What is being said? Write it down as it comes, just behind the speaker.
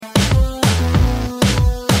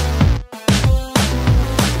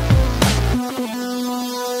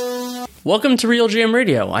Welcome to Real GM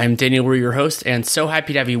Radio. I am Daniel Rue, your host, and so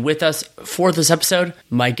happy to have you with us for this episode.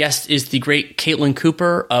 My guest is the great Caitlin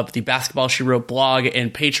Cooper of the Basketball She Wrote blog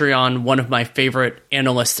and Patreon, one of my favorite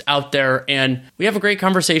analysts out there. And we have a great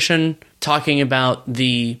conversation talking about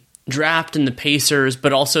the draft and the Pacers,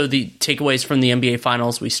 but also the takeaways from the NBA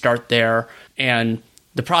Finals. We start there, and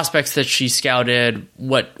the prospects that she scouted,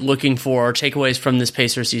 what looking for, takeaways from this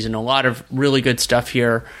Pacers season, a lot of really good stuff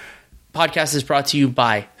here. Podcast is brought to you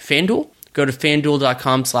by FanDuel. Go to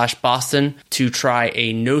fanduel.com/Boston to try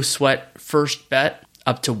a no-sweat first bet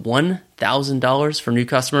up to $1,000 for new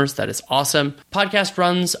customers. That is awesome. Podcast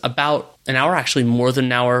runs about an hour, actually more than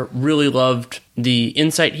an hour. Really loved the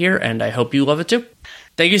insight here, and I hope you love it too.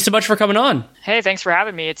 Thank you so much for coming on. Hey, thanks for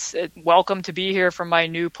having me. It's welcome to be here from my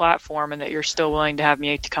new platform and that you're still willing to have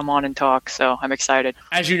me to come on and talk. So I'm excited.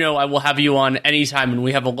 As you know, I will have you on anytime, and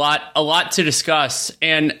we have a lot to discuss.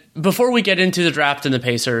 And before we get into the draft and the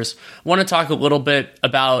Pacers, I want to talk a little bit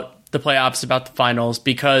about the playoffs, about the finals,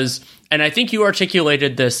 because, and I think you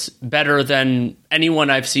articulated this better than anyone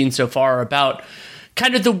I've seen so far, about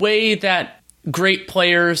kind of the way that great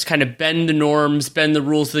players kind of bend the norms, bend the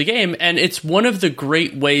rules of the game. And it's one of the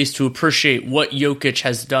great ways to appreciate what Jokic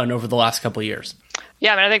has done over the last couple of years.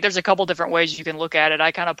 Yeah, I mean, I think there's a couple different ways you can look at it.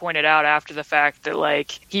 I kind of pointed out after the fact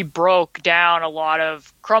that, he broke down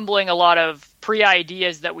crumbling a lot of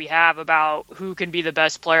pre-ideas that we have about who can be the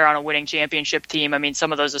best player on a winning championship team. I mean,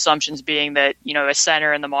 some of those assumptions being that, a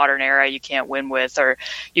center in the modern era you can't win with, or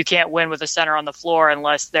you can't win with a center on the floor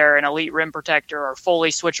unless they're an elite rim protector or fully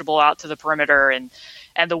switchable out to the perimeter, and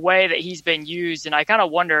the way that he's been used. And I kind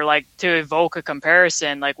of wonder, to evoke a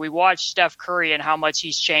comparison, we watch Steph Curry and how much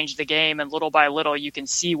he's changed the game, and little by little you can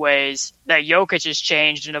see ways that Jokic has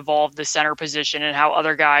changed and evolved the center position, and how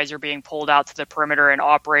other guys are being pulled out to the perimeter and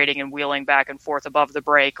operating and wheeling back and forth above the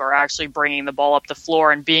break, or actually bringing the ball up the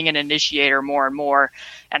floor and being an initiator more and more,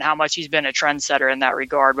 and how much he's been a trendsetter in that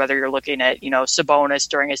regard, whether you're looking at, Sabonis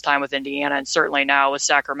during his time with Indiana, and certainly now with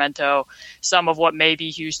Sacramento, some of what maybe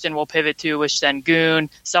Houston will pivot to with Sengun,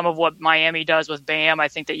 some of what Miami does with Bam. I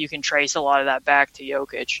think that you can trace a lot of that back to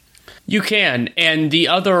Jokic. You can. And the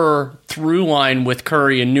other through line with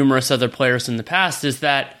Curry and numerous other players in the past is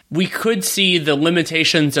that we could see the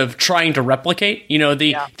limitations of trying to replicate,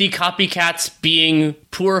 the copycats being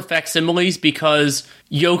poor facsimiles, because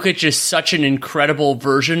Jokic is such an incredible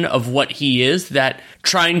version of what he is that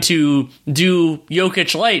trying to do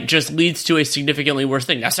Jokic light just leads to a significantly worse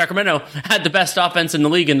thing. Now, Sacramento had the best offense in the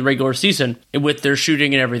league in the regular season with their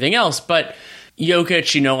shooting and everything else, but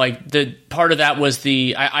Jokic, the part of that was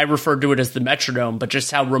I referred to it as the metronome, but just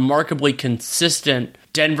how remarkably consistent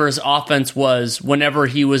Denver's offense was whenever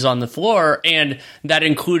he was on the floor. And that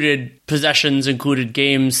included possessions, included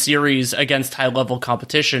games, series against high-level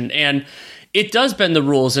competition. And it does bend the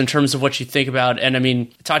rules in terms of what you think about. And I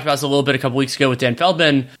mean, I talked about this a little bit a couple weeks ago with Dan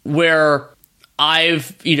Feldman, where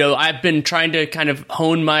I've been trying to kind of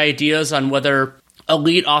hone my ideas on whether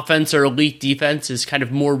elite offense or elite defense is kind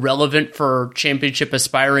of more relevant for championship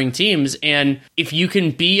aspiring teams. And if you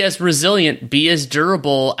can be as resilient, be as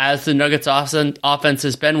durable as the Nuggets offense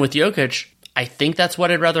has been with Jokic, I think that's what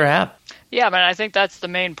I'd rather have. Yeah, man, I think that's the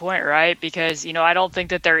main point, right? Because, I don't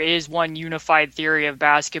think that there is one unified theory of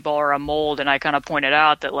basketball or a mold. And I kind of pointed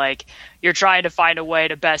out that, you're trying to find a way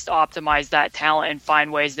to best optimize that talent and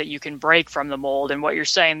find ways that you can break from the mold. And what you're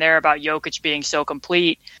saying there about Jokic being so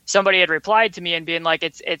complete, somebody had replied to me and being like,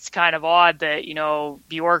 it's kind of odd that,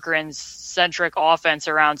 Bjorkgren's centric offense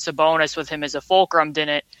around Sabonis with him as a fulcrum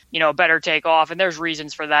didn't, better take off. And there's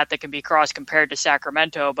reasons for that can be cross compared to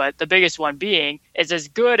Sacramento. But the biggest one being is as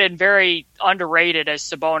good and very underrated as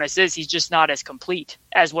Sabonis is, he's just not as complete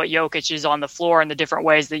as what Jokic is on the floor, and the different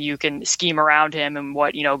ways that you can scheme around him, and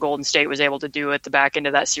what, Golden State was able to do at the back end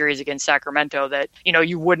of that series against Sacramento that,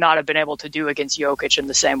 you would not have been able to do against Jokic in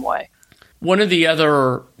the same way. One of the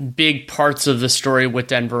other big parts of the story with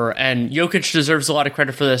Denver, and Jokic deserves a lot of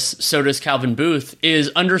credit for this, so does Calvin Booth, is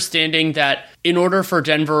understanding that in order for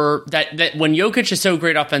Denver, that when Jokic is so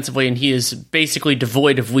great offensively and he is basically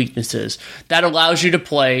devoid of weaknesses, that allows you to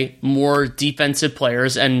play more defensive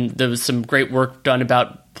players. And there was some great work done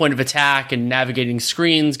about point of attack and navigating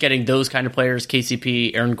screens, getting those kind of players,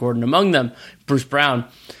 KCP, Aaron Gordon among them, Bruce Brown.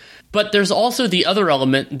 But there's also the other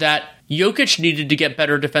element that Jokic needed to get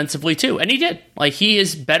better defensively too, and he did. He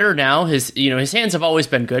is better now. His hands have always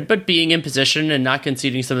been good, but being in position and not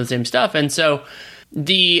conceding some of the same stuff. And so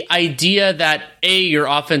the idea that your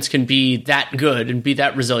offense can be that good and be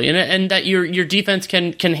that resilient, and that your defense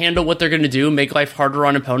can handle what they're going to do, make life harder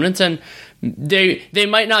on opponents, and they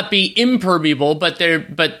might not be impermeable, but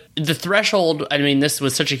the threshold, I mean, this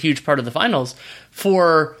was such a huge part of the finals,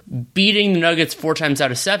 for beating the Nuggets 4 times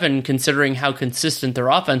out of 7, considering how consistent their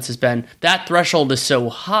offense has been, that threshold is so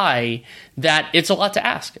high that it's a lot to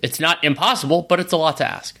ask. It's not impossible, but it's a lot to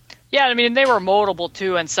ask. Yeah, I mean, they were moldable,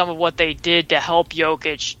 too, and some of what they did to help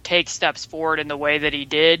Jokic take steps forward in the way that he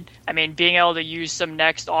did. I mean, being able to use some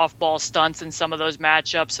next off-ball stunts in some of those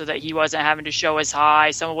matchups so that he wasn't having to show his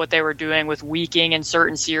high, some of what they were doing with weaking in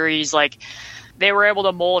certain series, like, they were able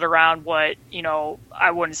to mold around what, I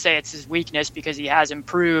wouldn't say it's his weakness because he has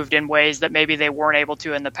improved in ways that maybe they weren't able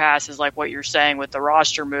to in the past, is like what you're saying with the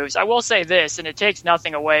roster moves. I will say this, and it takes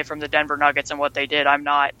nothing away from the Denver Nuggets and what they did. I'm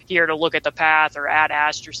not here to look at the path or add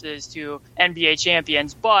asterisks to NBA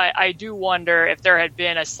champions, but I do wonder if there had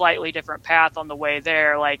been a slightly different path on the way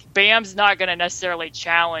there. Like, Bam's not going to necessarily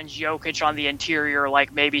challenge Jokic on the interior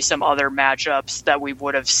like maybe some other matchups that we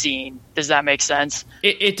would have seen. Does that make sense?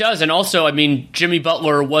 It does. And also, I mean, Jimmy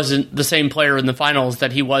Butler wasn't the same player in the finals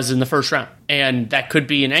that he was in the first round. And that could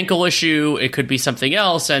be an ankle issue. It could be something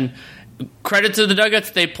else. And credit to the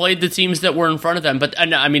Nuggets, they played the teams that were in front of them. But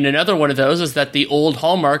I mean, another one of those is that the old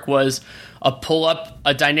hallmark was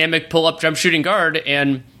a dynamic pull-up jump shooting guard.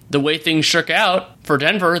 And the way things shook out for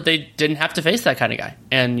Denver, they didn't have to face that kind of guy.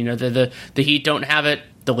 And, the Heat don't have it.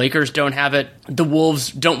 The Lakers don't have it. The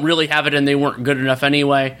Wolves don't really have it, and they weren't good enough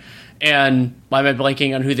anyway. And why am I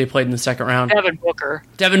blanking on who they played in the second round? Devin Booker.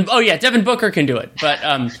 Devin Booker can do it. But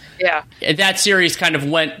yeah, that series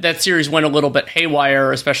went a little bit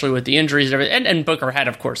haywire, especially with the injuries and everything. And Booker had,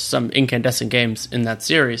 of course, some incandescent games in that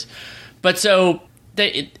series. But so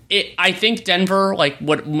I think Denver, like,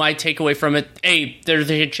 what my takeaway from it, they're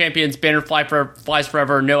the champions, banner flies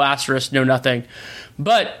forever, no asterisk, no nothing.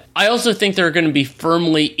 But I also think they're going to be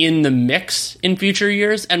firmly in the mix in future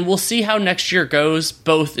years, and we'll see how next year goes,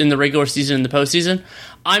 both in the regular season and the postseason.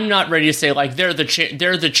 I'm not ready to say, like, they're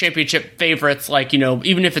the championship favorites, like,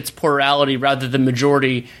 even if it's plurality rather than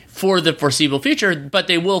majority for the foreseeable future, but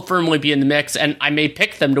they will firmly be in the mix, and I may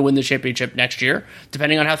pick them to win the championship next year,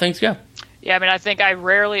 depending on how things go. Yeah, I mean, I think I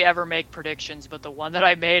rarely ever make predictions, but the one that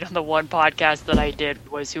I made on the one podcast that I did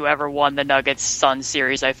was whoever won the Nuggets-Suns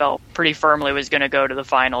series, I felt pretty firmly was going to go to the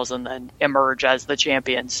finals and then emerge as the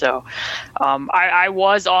champion. So I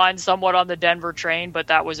was somewhat on the Denver train, but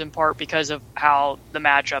that was in part because of how the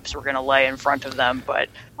matchups were going to lay in front of them. But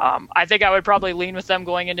I think I would probably lean with them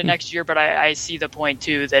going into next year, but I see the point,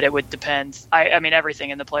 too, that it would depend. I mean, everything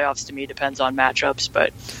in the playoffs, to me, depends on matchups.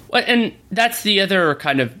 And that's the other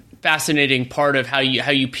kind of fascinating part of how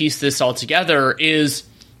you piece this all together is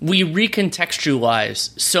we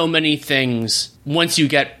recontextualize so many things once you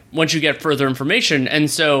get further information. And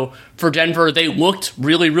so for Denver, they looked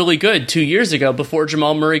really, really good 2 years ago before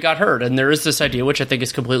Jamal Murray got hurt. And there is this idea, which I think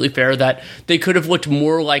is completely fair, that they could have looked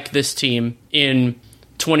more like this team in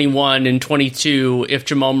 21 and 22 if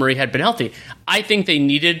Jamal Murray had been healthy. I think they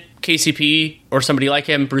needed KCP or somebody like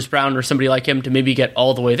him, Bruce Brown or somebody like him, to maybe get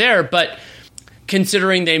all the way there. But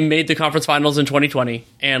considering they made the conference finals in 2020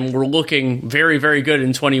 and were looking very, very good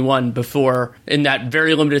in 21 before, in that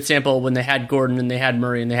very limited sample when they had Gordon and they had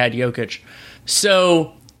Murray and they had Jokic.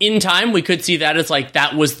 So in time, we could see that as like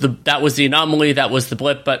that was the anomaly, that was the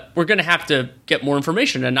blip, but we're going to have to get more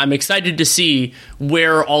information, and I'm excited to see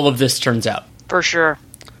where all of this turns out. For sure.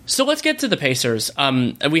 So let's get to the Pacers.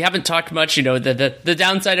 We haven't talked much, the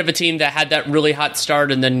downside of a team that had that really hot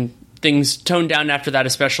start and then things toned down after that,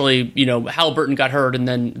 especially, Haliburton got hurt, and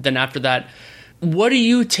then after that. What do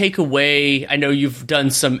you take away? I know you've done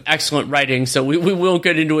some excellent writing, so we won't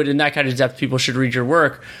get into it in that kind of depth. People should read your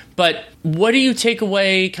work. But what do you take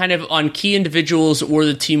away kind of on key individuals or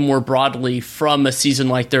the team more broadly from a season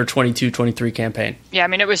like their 22-23 campaign? Yeah, I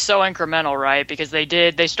mean, it was so incremental, right? Because they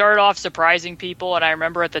started off surprising people, and I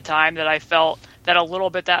remember at the time that I felt that a little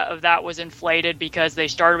bit of that was inflated because they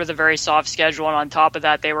started with a very soft schedule, and on top of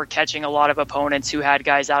that, they were catching a lot of opponents who had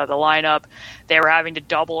guys out of the lineup. They were having to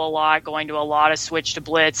double a lot, going to a lot of switch to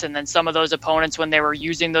blitz, and then some of those opponents, when they were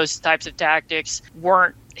using those types of tactics,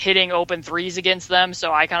 weren't hitting open threes against them,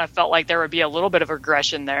 so I kind of felt like there would be a little bit of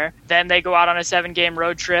aggression there. Then they go out on a 7-game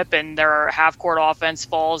road trip, and their half-court offense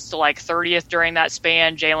falls to like 30th during that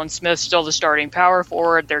span. Jalen Smith's still the starting power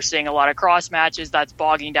forward. They're seeing a lot of cross matches. That's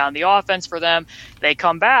bogging down the offense for them. They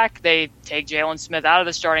come back. They take Jalen Smith out of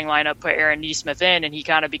the starting lineup, put Aaron Nesmith in, and he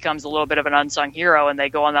kind of becomes a little bit of an unsung hero, and they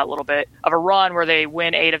go on that little bit of a run where they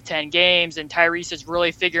win 8 of 10 games, and Tyrese is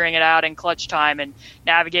really figuring it out in clutch time and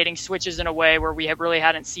navigating switches in a way where we have really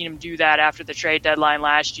hadn't hadn't seen him do that after the trade deadline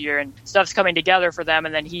last year, and stuff's coming together for them.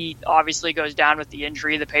 And then he obviously goes down with the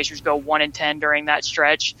injury. The Pacers go 1-10 during that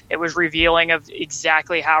stretch. It was revealing of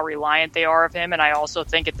exactly how reliant they are of him. And I also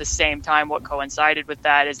think at the same time, what coincided with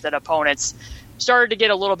that is that opponents started to get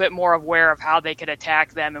a little bit more aware of how they could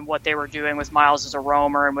attack them and what they were doing with Miles as a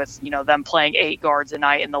roamer and with, them playing 8 guards a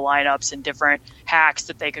night in the lineups and different hacks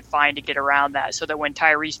that they could find to get around that, so that when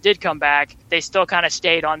Tyrese did come back, they still kind of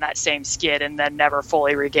stayed on that same skid and then never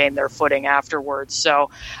fully regained their footing afterwards. So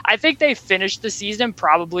I think they finished the season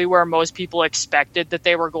probably where most people expected that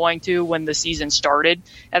they were going to when the season started,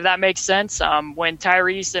 if that makes sense. When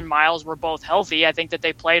Tyrese and Miles were both healthy, I think that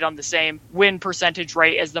they played on the same win percentage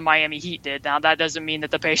rate as the Miami Heat did. Now, that doesn't mean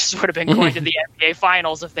that the Pacers would have been going to the NBA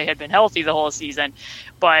Finals if they had been healthy the whole season.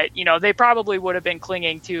 But, they probably would have been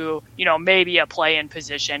clinging to, maybe a play-in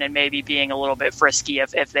position and maybe being a little bit frisky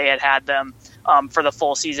if they had them for the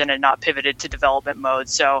full season and not pivoted to development mode.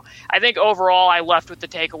 So I think overall I left with the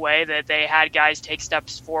takeaway that they had guys take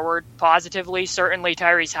steps forward positively. Certainly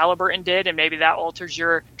Tyrese Halliburton did, and maybe that alters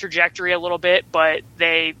your trajectory a little bit, but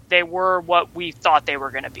they were what we thought they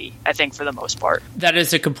were going to be, I think, for the most part. That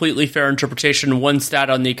is a completely fair interpretation. One stat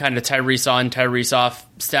on the kind of Tyrese on, Tyrese off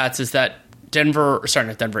stats is that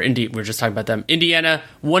Indy, we were just talking about them. Indiana,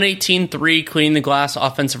 118.3 cleaning the glass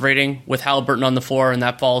offensive rating with Halliburton on the floor, and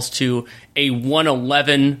that falls to a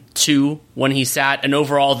 111.2 when he sat. And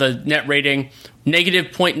overall, the net rating, negative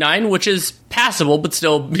 0.9, which is passable, but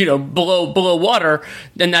still, below water.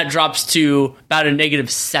 Then that drops to about a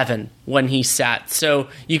negative 7 when he sat. So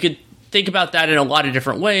you could think about that in a lot of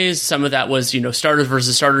different ways. Some of that was, starters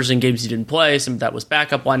versus starters in games he didn't play. Some of that was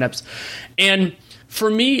backup lineups. And for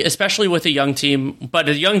me, especially with a young team, but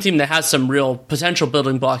a young team that has some real potential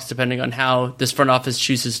building blocks depending on how this front office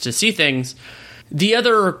chooses to see things, the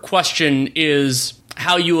other question is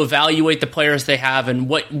how you evaluate the players they have and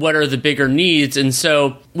what are the bigger needs. And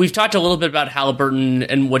so we've talked a little bit about Halliburton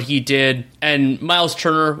and what he did. And Miles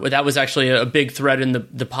Turner, that was actually a big thread in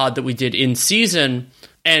the pod that we did in season.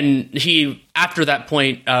 And he, after that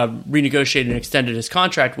point, renegotiated and extended his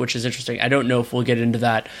contract, which is interesting. I don't know if we'll get into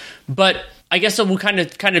that. But I guess we'll kind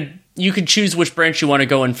of you can choose which branch you want to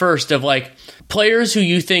go in first, of like players who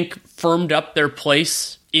you think firmed up their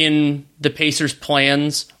place in the Pacers'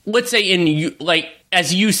 plans. Let's say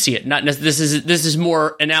as you see it, not this is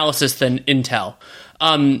more analysis than intel.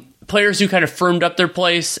 Players who kind of firmed up their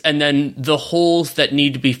place, and then the holes that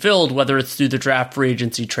need to be filled, whether it's through the draft, free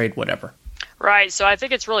agency, trade, whatever. Right. So I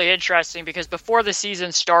think it's really interesting because before the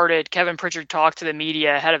season started, Kevin Pritchard talked to the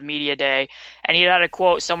media ahead of media day, and he had a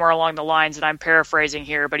quote somewhere along the lines, and I'm paraphrasing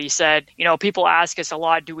here, but he said, people ask us a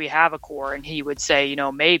lot, do we have a core? And he would say,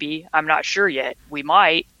 maybe, I'm not sure yet. We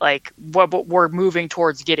might, but we're moving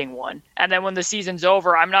towards getting one. And then when the season's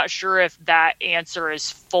over, I'm not sure if that answer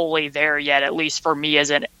is fully there yet, at least for me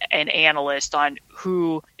as an analyst, on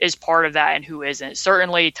who is part of that and who isn't.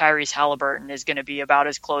 Certainly Tyrese Halliburton is going to be about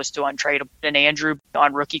as close to untradeable than Andrew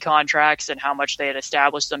on rookie contracts and how much they had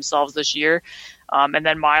established themselves this year. And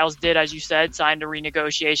then Miles did, as you said, signed a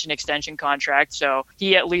renegotiation extension contract. So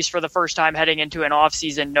he, at least for the first time heading into an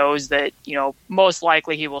offseason, knows that, most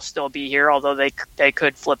likely he will still be here, although they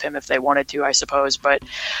could flip him if they wanted to, I suppose. But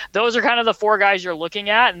those are kind of the 4 guys you're looking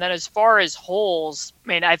at. And then as far as holes,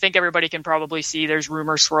 I think everybody can probably see there's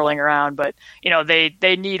rumors swirling around, but,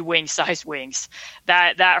 they need wing-sized wings.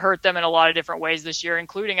 That hurt them in a lot of different ways this year,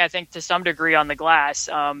 including, I think, to some degree on the glass.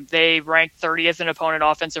 They ranked 30th in opponent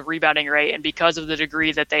offensive rebounding rate, and because of the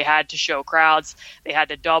degree that they had to show crowds, they had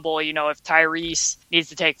to double. If Tyrese needs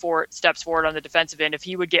to take 4 steps forward on the defensive end, if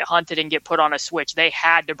he would get hunted and get put on a switch, they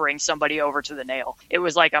had to bring somebody over to the nail. It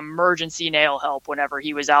was like emergency nail help whenever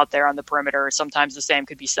he was out there on the perimeter. Sometimes the same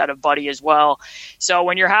could be said of Buddy as well. So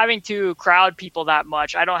when you're having to crowd people that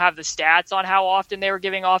much, I don't have the stats on how often they were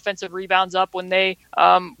giving offensive rebounds up when they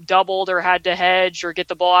doubled or had to hedge or get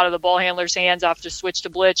the ball out of the ball handler's hands after switch to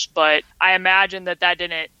blitz, but I imagine that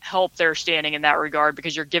didn't help their standing in that regard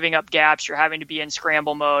because you're giving up gaps, you're having to be in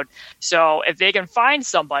scramble mode. So if they can find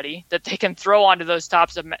somebody that they can throw onto those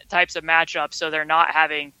types of matchups so they're not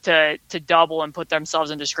having to double and put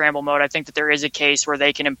themselves into scramble mode, I think that there is a case where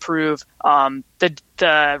they can improve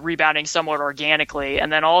the rebounding somewhat organically.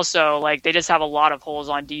 And then also, they just have a lot of holes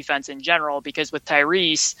on defense in general, because with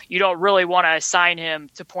Tyrese, you don't really want to assign him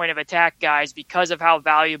to point of attack guys because of how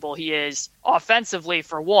valuable he is offensively,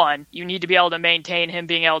 for one, you need to be able to maintain him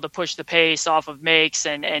being able to push the pace off of makes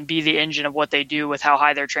and be the engine of what they do with how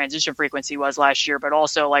high their transition frequency was last year. But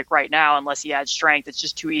also, like right now, unless he adds strength, it's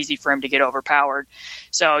just too easy for him to get overpowered.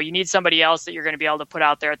 So you need somebody else that you're going to be able to put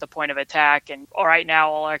out there at the point of attack. And right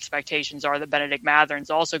now, all our expectations are that Bennedict Mathurin's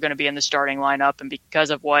also going to be in the starting lineup. And because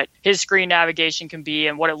of what his screen navigation can be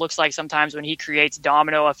and what it looks like sometimes when he creates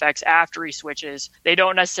domino effects after he switches, they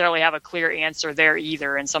don't necessarily have a clear answer there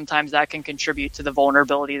either. And sometimes that can contribute to the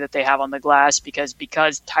vulnerability that they have on the glass because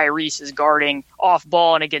Tyrese is guarding off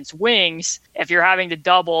ball and against wings. If you're having to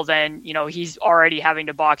double, then, he's already having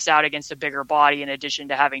to box out against a bigger body in addition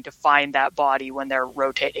to having to find that body when they're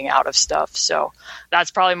rotating out of stuff. So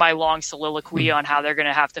that's probably my long soliloquy on how they're going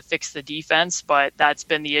to have to fix the defense, but that's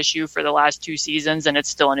been the issue for the last 2 seasons, and it's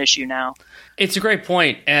still an issue now. It's a great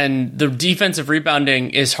point, and the defensive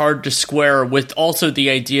rebounding is hard to square with also the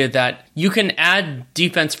idea that you can add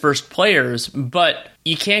defense-first players, but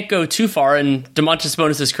you can't go too far, and Domantas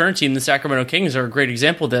Sabonis' current team, the Sacramento Kings, are a great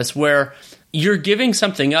example of this, where you're giving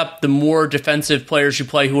something up the more defensive players you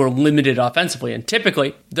play who are limited offensively. And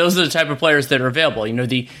typically, those are the type of players that are available.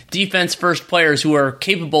 The defense-first players who are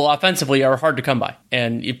capable offensively are hard to come by,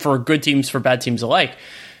 and for good teams, for bad teams alike.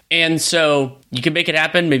 And so you can make it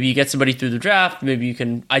happen. Maybe you get somebody through the draft. Maybe you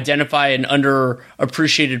can identify an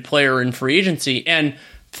underappreciated player in free agency. And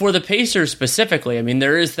for the Pacers specifically,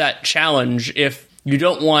 there is that challenge if you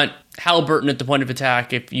don't want Haliburton at the point of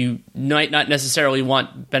attack, if you might not necessarily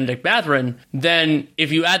want Bennedict Mathurin, then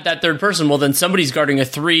if you add that third person, well, then somebody's guarding a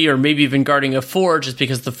 3 or maybe even guarding a 4 just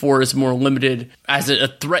because the 4 is more limited as a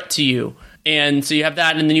threat to you. And so you have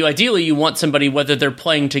that, and then you want somebody, whether they're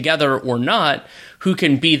playing together or not, who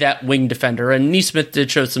can be that wing defender. And Nesmith did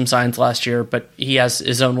show some signs last year, but he has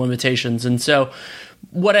his own limitations. And so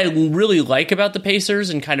what I really like about the Pacers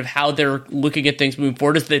and kind of how they're looking at things moving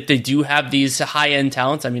forward is that they do have these high-end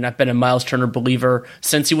talents. I've been a Miles Turner believer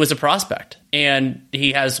since he was a prospect, and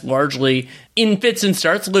he has largely, in fits and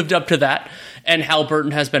starts, lived up to that, and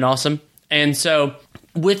Haliburton has been awesome. And so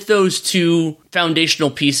with those two foundational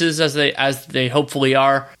pieces, as they hopefully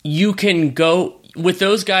are, you can go with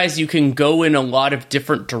those guys, you can go in a lot of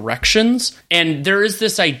different directions. And there is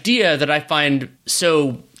this idea that I find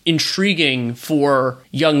so intriguing for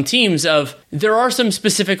young teams of there are some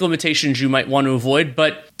specific limitations you might want to avoid,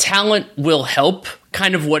 but talent will help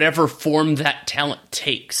kind of whatever form that talent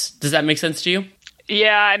takes. Does that make sense to you?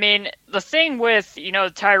 Yeah, the thing with,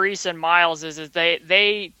 Tyrese and Miles is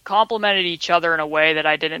they complemented each other in a way that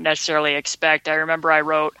I didn't necessarily expect. I remember I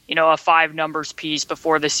wrote, a 5 numbers piece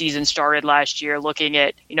before the season started last year, looking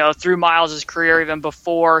at, through Miles' career, even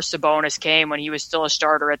before Sabonis came, when he was still a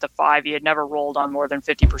starter at the 5, he had never rolled on more than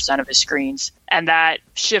 50% of his screens. And that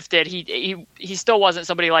shifted. He still wasn't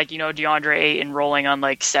somebody like, DeAndre Ayton rolling on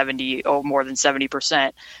like 70 or more than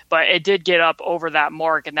 70%, but it did get up over that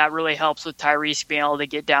mark. And that really helps with Tyrese being able to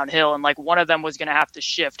get downhill. And like one of them was going to have to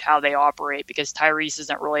shift how they operate because Tyrese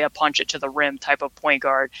isn't really a punch it to the rim type of point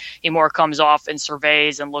guard. He more comes off and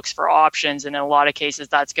surveys and looks for options. And in a lot of cases,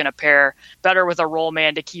 that's going to pair better with a roll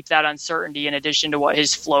man to keep that uncertainty in addition to what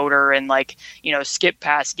his floater and skip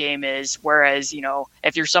pass game is. Whereas,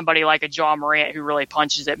 if you're somebody like a John Morant who really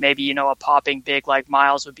punches it, maybe, a popping big like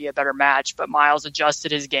Miles would be a better match. But Miles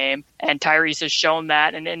adjusted his game and Tyrese has shown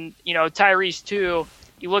that. And then, Tyrese too,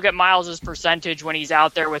 you look at Miles' percentage when he's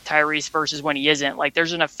out there with Tyrese versus when he isn't. Like,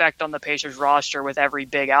 there's an effect on the Pacers roster with every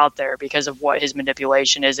big out there because of what his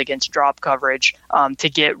manipulation is against drop coverage to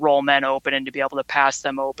get roll men open and to be able to pass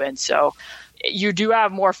them open. So you do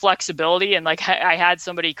have more flexibility. And like I had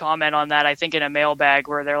somebody comment on that, I think in a mailbag,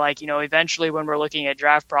 where they're like, eventually when we're looking at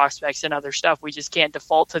draft prospects and other stuff, we just can't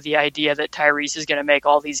default to the idea that Tyrese is going to make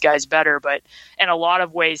all these guys better. But in a lot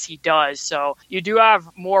of ways he does. So you do have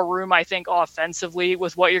more room, I think, offensively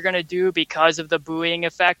with what you're going to do because of the buoying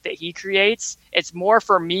effect that he creates. It's more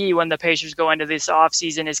for me when the Pacers go into this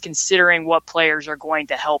offseason is considering what players are going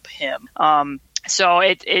to help him. So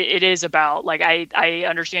it is about, like, I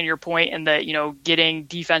understand your point in that, getting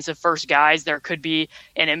defensive first guys, there could be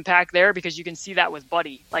an impact there because you can see that with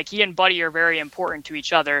Buddy. Like, he and Buddy are very important to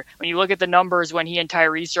each other. When you look at the numbers, when he and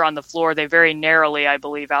Tyrese are on the floor, they very narrowly, I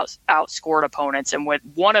believe, outscored opponents. And when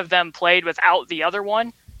one of them played without the other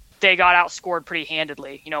one, they got outscored pretty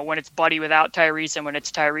handedly, when it's Buddy without Tyrese and when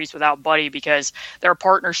it's Tyrese without Buddy, because their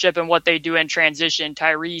partnership and what they do in transition,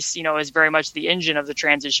 Tyrese, is very much the engine of the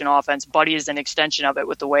transition offense. Buddy is an extension of it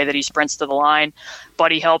with the way that he sprints to the line.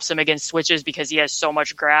 Buddy helps him against switches because he has so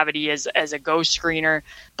much gravity as a ghost screener.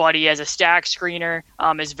 Buddy as a stack screener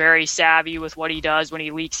is very savvy with what he does when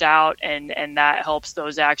he leaks out, and that helps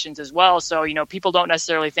those actions as well. So, people don't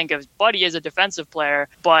necessarily think of Buddy as a defensive player,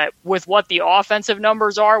 but with what the offensive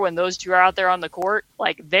numbers are when those two are out there on the court,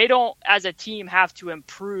 they don't, as a team, have to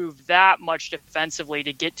improve that much defensively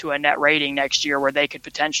to get to a net rating next year where they could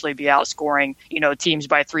potentially be outscoring, teams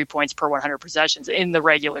by 3 points per 100 possessions in the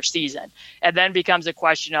regular season. And then becomes a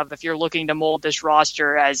question of, if you're looking to mold this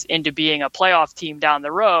roster as into being a playoff team down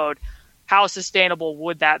the road, how sustainable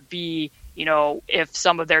would that be? If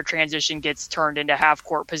some of their transition gets turned into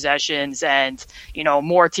half-court possessions and,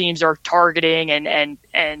 more teams are targeting and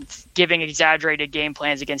giving exaggerated game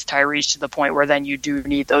plans against Tyrese to the point where then you do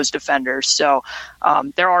need those defenders. So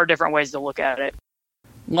there are different ways to look at it.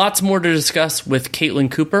 Lots more to discuss with Caitlin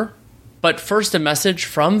Cooper, but first a message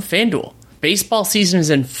from FanDuel. Baseball season is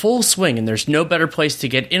in full swing, and there's no better place to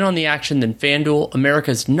get in on the action than FanDuel,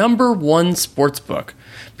 America's #1 sportsbook.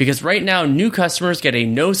 Because right now, new customers get a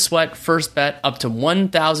no-sweat first bet up to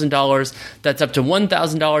 $1,000. That's up to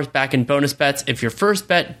 $1,000 back in bonus bets. If your first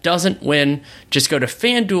bet doesn't win, just go to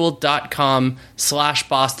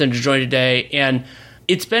FanDuel.com/Boston to join today. And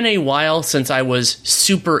it's been a while since I was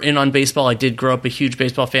super in on baseball. I did grow up a huge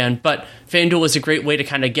baseball fan, but FanDuel is a great way to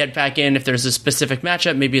kind of get back in if there's a specific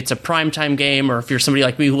matchup. Maybe it's a primetime game, or if you're somebody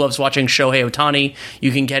like me who loves watching Shohei Ohtani,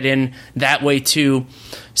 you can get in that way too.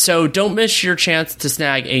 So don't miss your chance to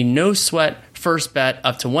snag a no-sweat first bet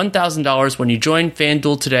up to $1,000 when you join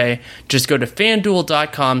FanDuel today. Just go to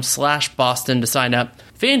FanDuel.com/Boston to sign up.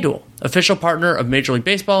 FanDuel, official partner of Major League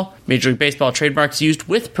Baseball. Major League Baseball trademarks used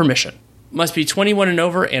with permission. Must be 21 and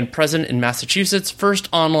over and present in Massachusetts. First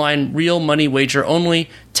online real money wager only.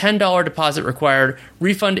 $10 deposit required.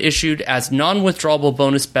 Refund issued as non-withdrawable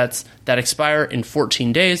bonus bets that expire in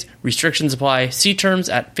 14 days. Restrictions apply. See terms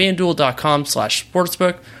at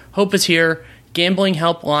FanDuel.com/sportsbook. Hope is here. Gambling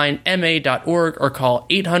helpline ma.org or call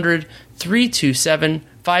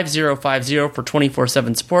 800-327-5050 for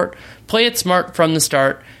 24/7 support. Play it smart from the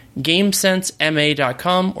start.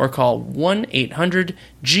 GameSenseMA.com or call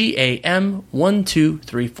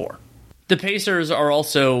 1-800-GAM-1234. The Pacers are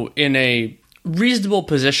also in a reasonable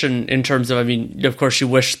position in terms of, of course, you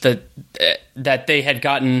wish that they had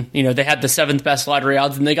gotten, they had the 7th best lottery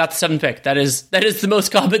odds and they got the 7th pick. That is the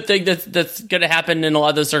most common thing that's going to happen in a lot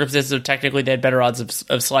of those circumstances. So technically, they had better odds of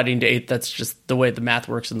sliding to 8th. That's just the way the math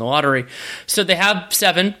works in the lottery. So they have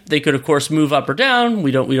 7. They could, of course, move up or down.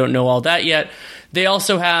 We don't know all that yet. They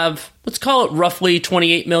also have, let's call it roughly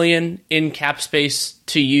 $28 million in cap space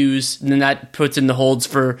to use, and then that puts in the holds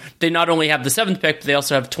for, they not only have the 7th pick, but they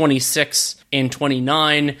also have 26 and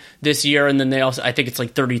 29 this year, and then they also, I think it's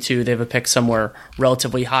like 32. They have a pick somewhere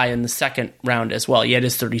relatively high in the second round as well. Yeah, it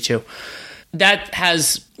is 32. That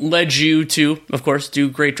has led you to, of course, do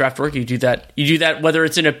great draft work. You do that whether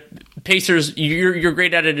it's in a Pacers, you're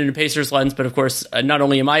great at it in a Pacers lens, but of course, not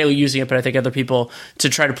only am I using it, but I think other people to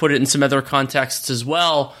try to put it in some other contexts as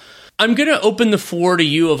well. I'm going to open the floor to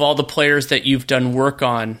you of all the players that you've done work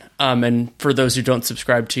on, and for those who don't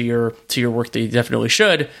subscribe to your work, that you definitely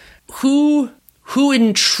should. Who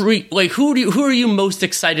intrigue? Who are you most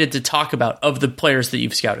excited to talk about of the players that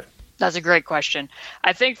you've scouted? That's a great question.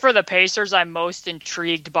 I think for the Pacers, I'm most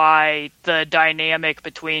intrigued by the dynamic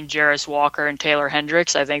between Jarace Walker and Taylor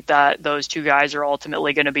Hendricks. I think that those two guys are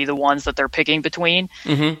ultimately going to be the ones that they're picking between.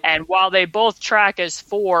 Mm-hmm. And while they both track as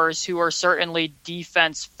 4s who are certainly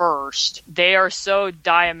defense first, they are so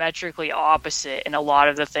diametrically opposite in a lot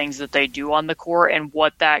of the things that they do on the court and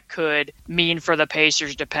what that could mean for the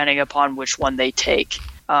Pacers depending upon which one they take.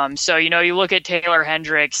 So, you look at Taylor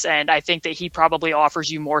Hendricks, and I think that he probably offers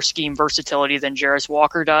you more scheme versatility than Jarace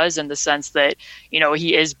Walker does, in the sense that,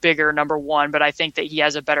 he is bigger, number one, but I think that he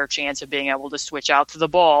has a better chance of being able to switch out to the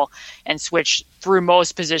ball and switch through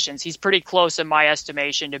most positions. He's pretty close, in my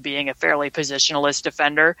estimation, to being a fairly positionalist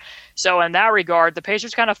defender. So in that regard, the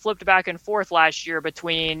Pacers kind of flipped back and forth last year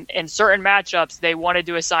between, in certain matchups, they wanted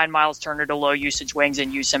to assign Miles Turner to low usage wings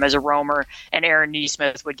and use him as a roamer, and Aaron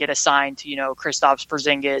Nesmith would get assigned to, Kristaps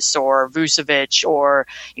Porzingis or Vucevic or,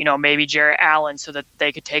 maybe Jarrett Allen, so that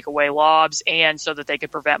they could take away lobs and so that they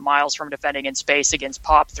could prevent Miles from defending in space against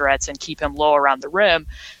pop threats and keep him low around the rim,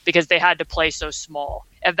 because they had to play so small.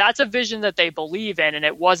 if that's a vision that they believe in, and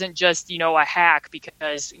it wasn't just, a hack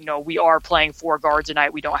because, we are playing 4 guards a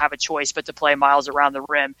night, we don't have a choice but to play Miles around the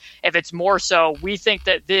rim. If it's more so, we think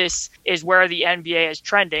that this is where the NBA is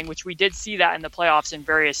trending, which we did see that in the playoffs in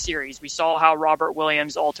various series. We saw how Robert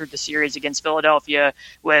Williams altered the series against Philadelphia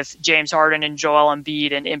with James Harden and Joel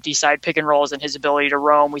Embiid and empty side pick and rolls and his ability to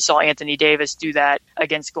roam. We saw Anthony Davis do that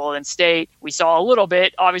against Golden State. We saw a little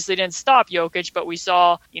bit, obviously didn't stop Jokic, but we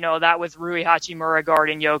saw, that with Rui Hachimura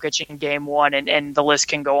guarding Jokic in game 1, and the list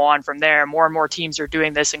can go on from there. More and more teams are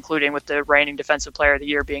doing this, including with the reigning defensive player of the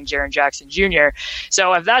year being Jaren Jackson Jr.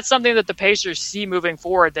 So if that's something that the Pacers see moving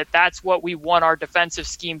forward, that's what we want our defensive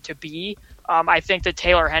scheme to be, I think that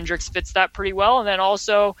Taylor Hendricks fits that pretty well. And then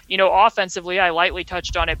also, offensively, I lightly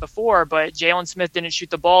touched on it before, but Jalen Smith didn't shoot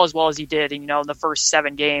the ball as well as he did, in the first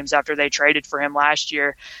 7 games after they traded for him last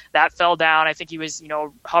year. That fell down. I think he was,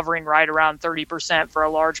 hovering right around 30% for a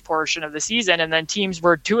large portion of the season. And then teams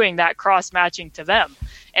were doing that cross-matching to them.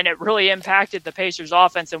 And it really impacted the Pacers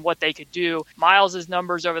offense and what they could do. Miles'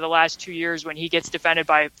 numbers over the last 2 years when he gets defended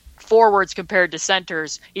by forwards compared to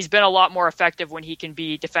centers, he's been a lot more effective when he can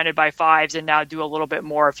be defended by 5s and now do a little bit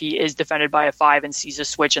more if he is defended by a 5 and sees a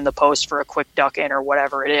switch in the post for a quick duck in or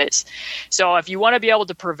whatever it is. So if you want to be able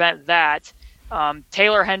to prevent that,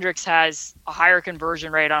 Taylor Hendricks has a higher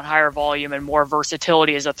conversion rate on higher volume and more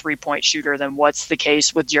versatility as a 3-point shooter than what's the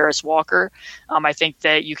case with Jarace Walker. I think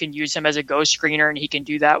that you can use him as a ghost screener, and he can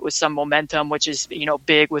do that with some momentum, which is,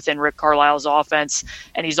 big within Rick Carlisle's offense.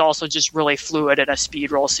 And he's also just really fluid in a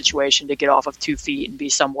speed roll situation to get off of 2 feet and be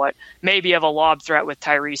somewhat maybe of a lob threat with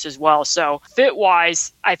Tyrese as well. So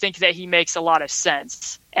fit-wise, I think that he makes a lot of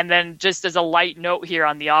sense. And then just as a light note here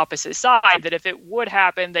on the opposite side, that if it would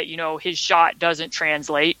happen that, his shot doesn't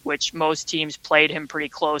translate, which most teams played him pretty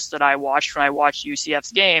close that I watched when I watched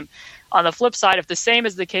UCF's game, on the flip side, if the same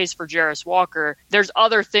is the case for Jarace Walker, there's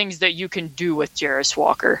other things that you can do with Jarace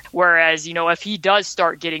Walker. Whereas, if he does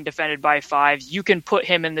start getting defended by 5s, you can put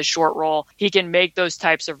him in the short roll. He can make those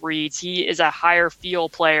types of reads. He is a higher feel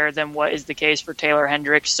player than what is the case for Taylor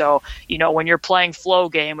Hendricks. So, when you're playing flow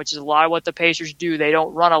game, which is a lot of what the Pacers do, they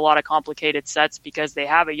don't run a lot of complicated sets because they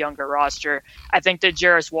have a younger roster. I think that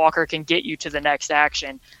Jarace Walker can get you to the next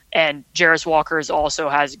action. And Jarace Walker also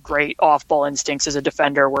has great off-ball instincts as a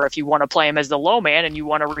defender, where if you want to play him as the low man and you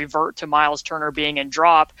want to revert to Miles Turner being in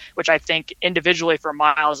drop, which I think individually for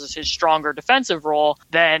Miles is his stronger defensive role,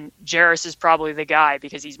 then Jarace is probably the guy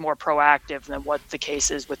because he's more proactive than what the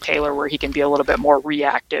case is with Taylor, where he can be a little bit more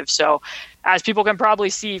reactive. So as people can probably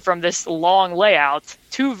see from this long layout,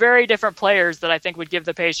 2 very different players that I think would give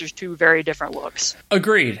the Pacers 2 very different looks.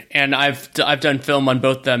 Agreed. And I've done film on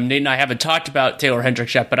both of them. Nate and I haven't talked about Taylor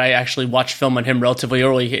Hendricks yet, but I actually watched film on him relatively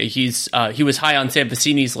early. He was high on Sam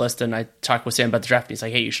Vecini's list, and I talked with Sam about the draft, and he's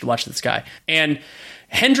like, hey, you should watch this guy. And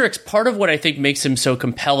Hendricks, part of what I think makes him so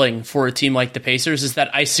compelling for a team like the Pacers is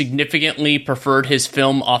that I significantly preferred his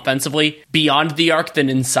film offensively beyond the arc than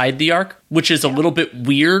inside the arc, which is a little bit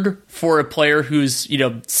weird for a player who's,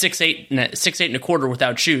 6'8" and a quarter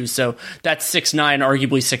without shoes. So that's 6'9",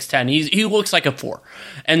 arguably 6'10". He looks like a 4.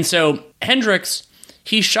 And so Hendricks,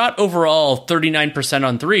 he shot overall 39%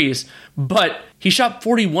 on threes, but he shot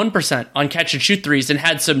 41% on catch and shoot threes and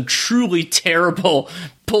had some truly terrible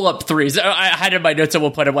pull-up threes. I had in my notes at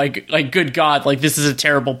one point, I'm like, good God, this is a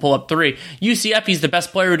terrible pull-up 3. UCF, he's the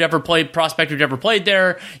best player who'd ever played, prospect who'd ever played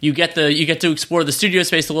there. You get to explore the studio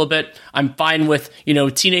space a little bit. I'm fine with,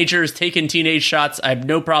 teenagers taking teenage shots. I have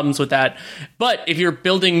no problems with that. But if you're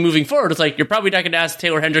building moving forward, it's you're probably not going to ask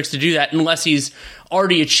Taylor Hendricks to do that unless he's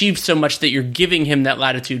already achieved so much that you're giving him that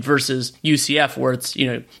latitude versus UCF, where it's,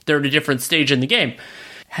 they're at a different stage in the game.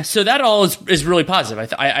 So that all is really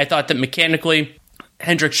positive. I thought that mechanically,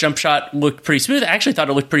 Hendricks' jump shot looked pretty smooth. I actually thought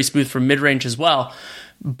it looked pretty smooth from mid-range as well.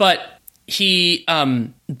 But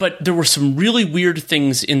there were some really weird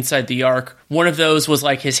things inside the arc. One of those was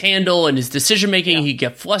his handle and his decision-making. Yeah. He'd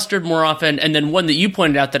get flustered more often. And then one that you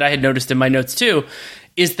pointed out that I had noticed in my notes too,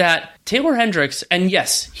 is that Taylor Hendricks, and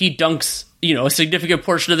yes, he dunks, a significant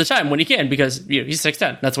portion of the time when he can because, he's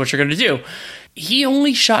 6'10". That's what you're going to do. He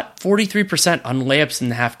only shot 43% on layups in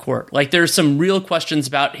the half court. There's some real questions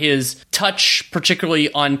about his touch,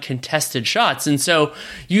 particularly on contested shots. And so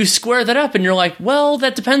you square that up and you're like, well,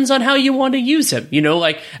 that depends on how you want to use him.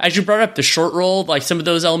 As you brought up the short roll, some of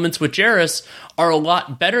those elements with Jarace are a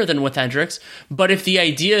lot better than with Hendricks. But if the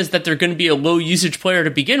idea is that they're going to be a low usage player to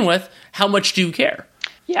begin with, how much do you care?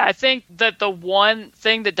 Yeah, I think that the one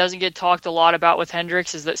thing that doesn't get talked a lot about with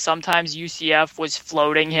Hendricks is that sometimes UCF was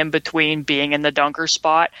floating him between being in the dunker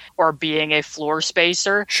spot or being a floor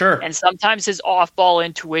spacer. Sure. And sometimes his off-ball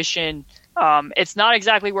intuition It's not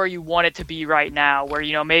exactly where you want it to be right now, where,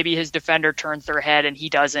 you know, maybe his defender turns their head and he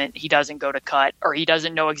doesn't go to cut, or he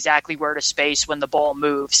doesn't know exactly where to space when the ball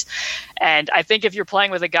moves. And I think if you're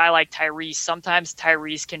playing with a guy like Tyrese, sometimes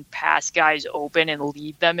Tyrese can pass guys open and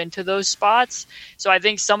lead them into those spots. So I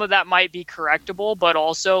think some of that might be correctable, but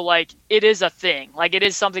also, like, it is a thing. Like, it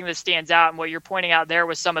is something that stands out. And what you're pointing out there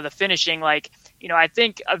with some of the finishing, like, you know, I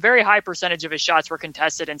think a very high percentage of his shots were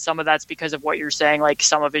contested, and some of that's because of what you're saying. Like,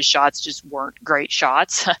 some of his shots just weren't great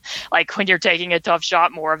shots. Like, when you're taking a tough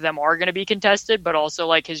shot, more of them are going to be contested, but also,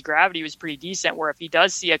 like, his gravity was pretty decent, where if he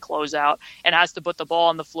does see a closeout and has to put the ball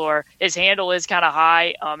on the floor, his handle is kind of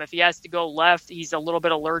high. If he has to go left, he's a little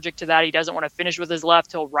bit allergic to that. He doesn't want to finish with his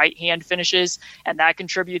left. He'll right hand finishes, and that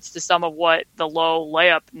contributes to some of what the low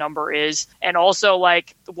layup number is. And also,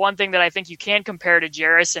 like, the one thing that I think you can compare to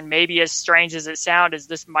Jarace, and maybe as strange as it sounds, is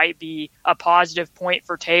this might be a positive point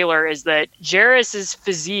for Taylor, is that Jarace's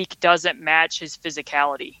physique doesn't match his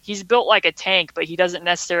physicality. He's built like a tank, but he doesn't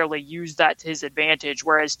necessarily use that to his advantage.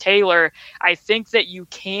 Whereas Taylor, I think that you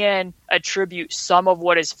can attribute some of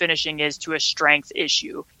what his finishing is to a strength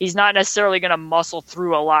issue. He's not necessarily going to muscle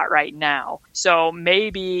through a lot right now. So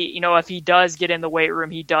maybe, you know, if he does get in the weight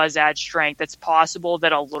room, he does add strength. It's possible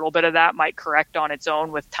that a little bit of that might correct on its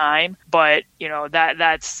own with time. But, you know,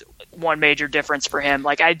 that's one major difference for him.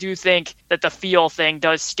 Like, I do think that the feel thing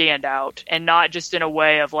does stand out, and not just in a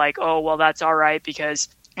way of like, oh, well, that's all right because,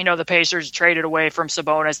 you know, the Pacers traded away from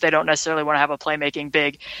Sabonis. They don't necessarily want to have a playmaking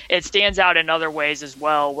big. It stands out in other ways as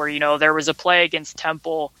well, where, you know, there was a play against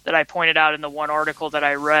Temple that I pointed out in the one article that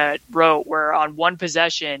I wrote, where on one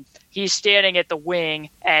possession, he's standing at the wing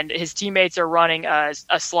and his teammates are running a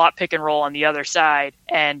slot pick and roll on the other side,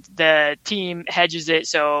 and the team hedges it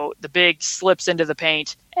so the big slips into the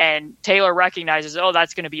paint, and Taylor recognizes, oh,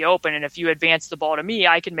 that's going to be open, and if you advance the ball to me,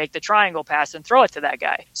 I can make the triangle pass and throw it to that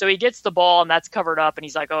guy. So he gets the ball, and that's covered up, and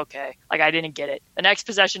he's like, okay, like, I didn't get it. The next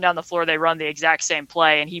possession down the floor, they run the exact same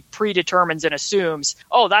play, and he predetermines and assumes,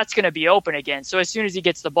 oh, that's going to be open again. So as soon as he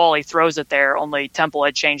gets the ball, he throws it there, only Temple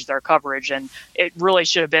had changed their coverage, and it really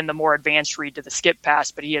should have been the more advanced read to the skip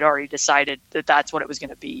pass, but he had already decided that that's what it was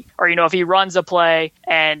going to be. Or, you know, if he runs a play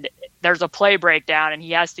and there's a play breakdown and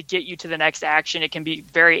he has to get you to the next action, it can be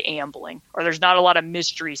very ambling, or there's not a lot of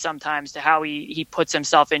mystery sometimes to how he puts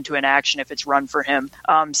himself into an action if it's run for him.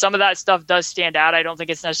 Some of that stuff does stand out. I don't think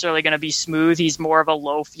it's necessarily going to be smooth. He's more of a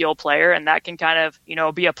low field player, and that can kind of, you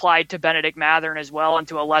know, be applied to Benedict Mathurin as well, and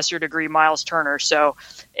to a lesser degree Miles Turner. So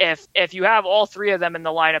if you have all three of them in the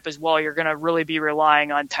lineup as well, you're going to really be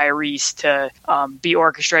relying on Tyrese to be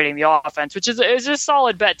orchestrating the offense, which is a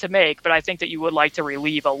solid bet to make, but I think that you would like to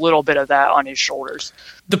relieve a little bit of that on his shoulders.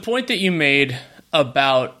 The point that you made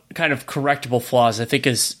about kind of correctable flaws, I think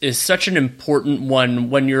is such an important one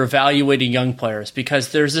when you're evaluating young players,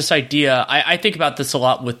 because there's this idea, I think about this a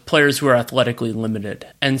lot with players who are athletically limited.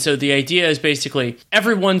 And so the idea is basically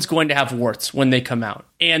everyone's going to have warts when they come out.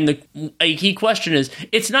 And a key question is,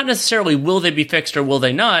 it's not necessarily will they be fixed or will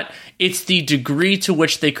they not, it's the degree to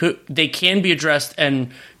which they can be addressed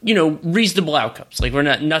and, you know, reasonable outcomes. Like,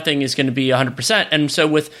 nothing is going to be 100%. And so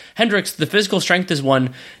with Hendricks, the physical strength is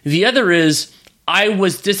one. The other is, I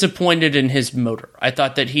was disappointed in his motor. I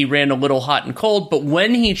thought that he ran a little hot and cold, but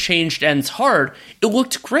when he changed ends hard, it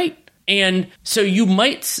looked great. And so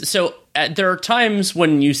there are times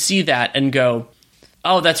when you see that and go,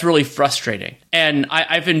 oh, that's really frustrating. And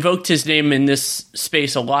I've invoked his name in this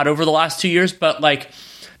space a lot over the last 2 years, but like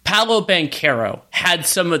Paolo Banchero had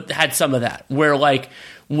some of that, where like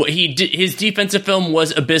his defensive film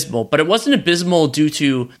was abysmal, but it wasn't abysmal due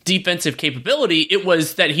to defensive capability. It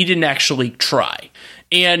was that he didn't actually try.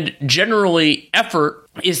 And generally, effort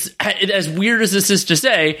is, as weird as this is to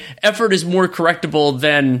say, effort is more correctable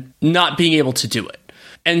than not being able to do it.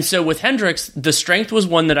 And so with Hendricks, the strength was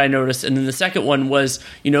one that I noticed, and then the second one was,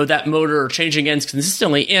 you know, that motor changing ends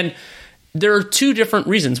consistently. And there are two different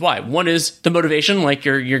reasons why. One is the motivation, like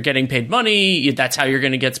you're getting paid money, that's how you're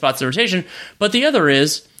going to get spots in rotation. But the other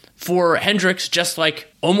is, for Hendricks, just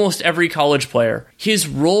like almost every college player, his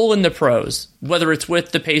role in the pros, whether it's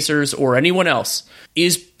with the Pacers or anyone else,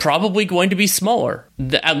 is probably going to be smaller,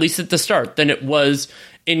 at least at the start, than it was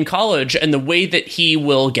in college. And the way that he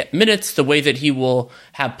will get minutes, the way that he will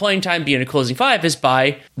have playing time, be in a closing five, is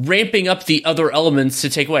by ramping up the other elements to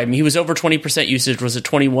take away. I mean, he was over 20% usage, was a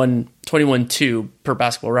 21-2 per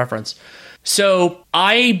Basketball Reference. So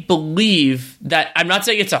I believe that, I'm not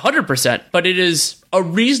saying it's 100%, but it is a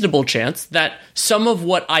reasonable chance that some of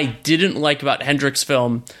what I didn't like about Hendricks'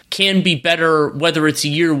 film can be better, whether it's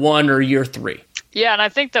year one or year three. Yeah, and I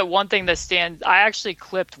think that one thing that stands, I actually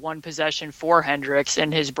clipped one possession for Hendricks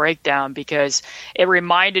in his breakdown because it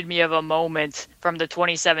reminded me of a moment from the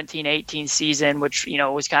 2017-18 season, which,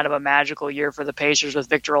 was kind of a magical year for the Pacers with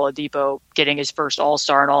Victor Oladipo getting his first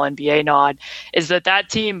All-Star and All-NBA nod, is that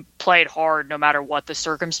team played hard no matter what the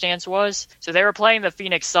circumstance was. So they were playing the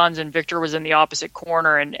Phoenix Suns and Victor was in the opposite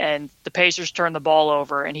corner and the Pacers turned the ball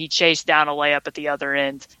over and he chased down a layup at the other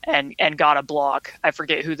end and got a block. I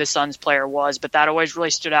forget who the Suns player was, but that always really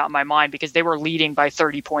stood out in my mind because they were leading by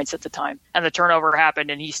 30 points at the time and the turnover happened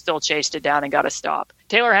and he still chased it down and got a stop.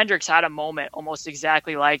 Taylor Hendricks had a moment almost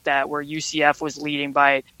exactly like that where UCF was leading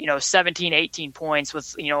by, 17, 18 points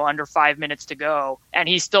with, under 5 minutes to go. And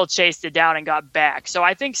he still chased it down and got back. So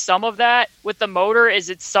I think some of that with the motor is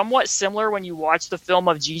it's somewhat similar when you watch the film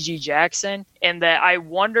of G.G. Jackson in that I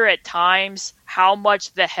wonder at times how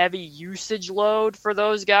much the heavy usage load for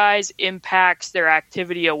those guys impacts their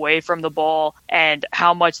activity away from the ball and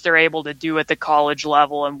how much they're able to do at the college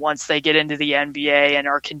level. And once they get into the NBA and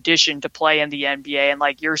are conditioned to play in the NBA, and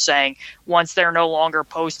like you're saying, once they're no longer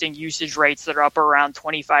posting usage rates that are up around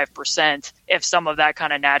 25%, if some of that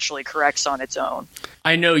kind of naturally corrects on its own.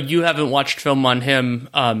 I know you haven't watched film on him,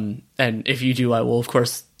 and if you do, I will, of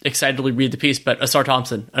course, excitedly read the piece, but Asar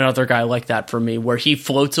Thompson, another guy like that for me, where he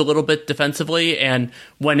floats a little bit defensively, and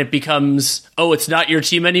when it becomes, it's not your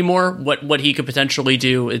team anymore, what he could potentially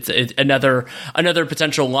do, it's another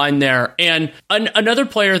potential line there. And another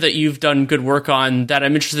player that you've done good work on that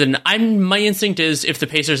I'm interested in, my instinct is if the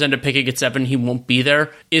Pacers end up picking at 7, he won't be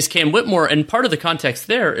there, is Cam Whitmore, and part of the context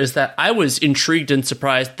there is that I was intrigued and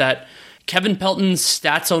surprised that Kevin Pelton's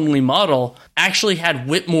stats-only model actually had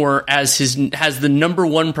Whitmore as the number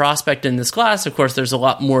one prospect in this class. Of course, there's a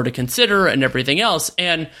lot more to consider and everything else.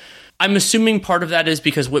 And I'm assuming part of that is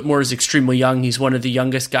because Whitmore is extremely young. He's one of the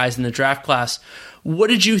youngest guys in the draft class. What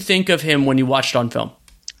did you think of him when you watched on film?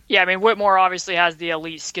 Yeah, I mean, Whitmore obviously has the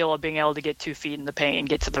elite skill of being able to get 2 feet in the paint and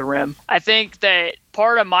get to the rim. I think that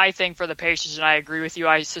part of my thing for the Pacers, and I agree with you,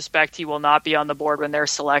 I suspect he will not be on the board when they're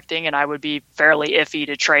selecting, and I would be fairly iffy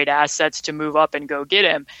to trade assets to move up and go get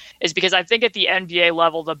him, is because I think at the NBA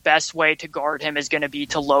level, the best way to guard him is going to be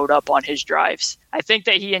to load up on his drives. I think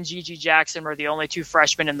that he and G.G. Jackson were the only 2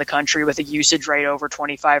 freshmen in the country with a usage rate over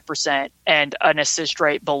 25% and an assist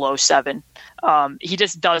rate below 7. He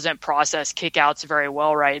just doesn't process kickouts very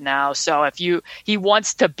well right now. So he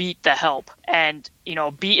wants to beat the help and,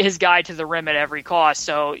 beat his guy to the rim at every cost.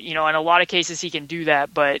 So, in a lot of cases he can do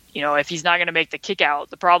that. But, if he's not going to make the kick out,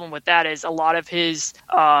 the problem with that is a lot of his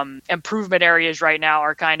improvement areas right now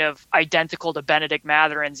are kind of identical to Benedict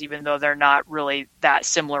Mathurin's, even though they're not really that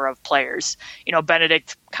similar of players.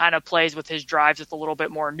 Benedict kind of plays with his drives with a little bit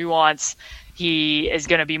more nuance. He is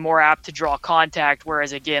going to be more apt to draw contact,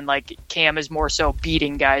 whereas, again, like Cam is more so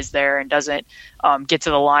beating guys there and doesn't get to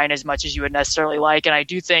the line as much as you would necessarily like. And I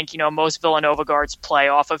do think, most Villanova guards play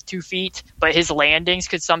off of 2 feet, but his landings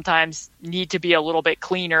could sometimes need to be a little bit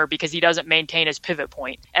cleaner because he doesn't maintain his pivot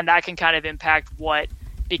point. And that can kind of impact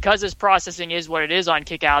because his processing is what it is on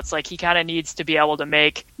kickouts, like he kind of needs to be able to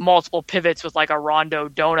make multiple pivots with like a Rondo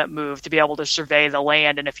donut move to be able to survey the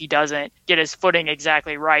land. And if he doesn't get his footing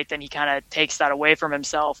exactly right, then he kind of takes that away from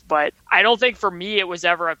himself. But I don't think for me it was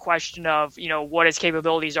ever a question of, what his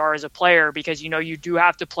capabilities are as a player, because, you do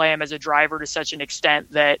have to play him as a driver to such an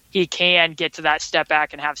extent that he can get to that step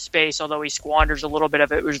back and have space, although he squanders a little bit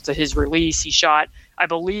of it with his release. He shot, I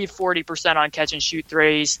believe, 40% on catch and shoot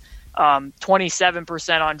threes.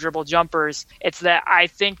 27% on dribble jumpers. It's that I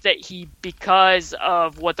think that because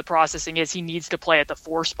of what the processing is, he needs to play at the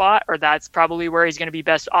 4 spot, or that's probably where he's going to be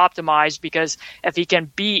best optimized, because if he can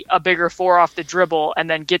beat a bigger 4 off the dribble and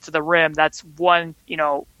then get to the rim, that's one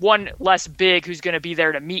less big who's going to be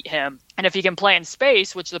there to meet him. And if he can play in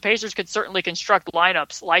space, which the Pacers could certainly construct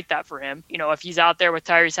lineups like that for him, if he's out there with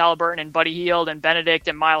Tyrese Halliburton and Buddy Hield and Benedict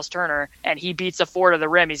and Miles Turner, and he beats a 4 to the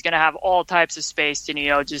rim, he's going to have all types of space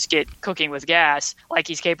to, just get cooking with gas like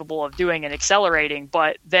he's capable of doing and accelerating.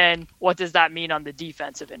 But then what does that mean on the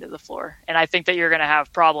defensive end of the floor? And I think that you're going to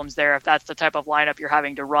have problems there if that's the type of lineup you're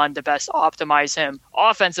having to run to best optimize him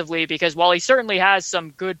offensively, because while he certainly has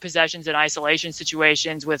some good possessions in isolation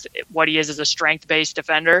situations with what he is as a strength-based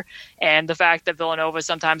defender, and the fact that Villanova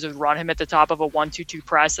sometimes would run him at the top of a 1-2-2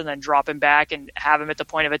 press and then drop him back and have him at the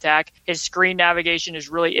point of attack. His screen navigation is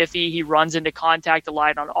really iffy. He runs into contact a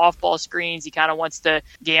lot on off-ball screens. He kind of wants to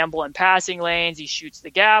gamble in passing lanes. He shoots the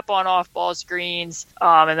gap on off-ball screens.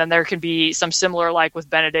 And then there can be some similar, like with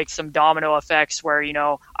Benedict, some domino effects where,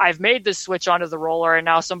 I've made this switch onto the roller and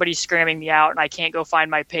now somebody's scramming me out and I can't go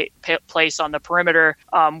find my place on the perimeter,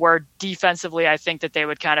 where defensively I think that they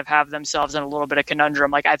would kind of have themselves in a little bit of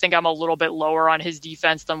conundrum. Like I think I'm a little bit lower on his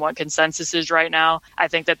defense than what consensus is right now. I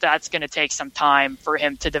think that that's going to take some time for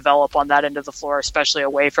him to develop on that end of the floor, especially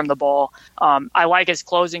away from the ball. I like his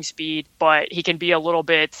closing speed, but he can be a little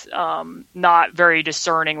bit not very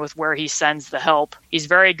discerning with where he sends the help. He's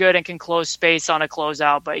very good and can close space on a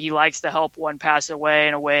closeout, but he likes to help one pass away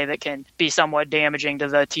in a way that can be somewhat damaging to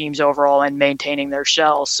the team's overall and maintaining their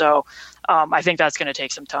shell. So I think that's going to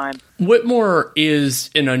take some time. Whitmore is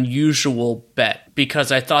an unusual bet because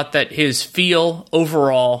I thought that his feel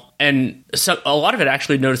overall, and a lot of it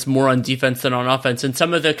actually noticed more on defense than on offense, and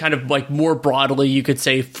some of the kind of like more broadly, you could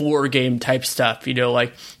say floor game type stuff, you know,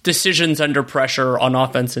 like decisions under pressure on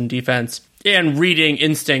offense and defense and reading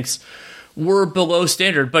instincts were below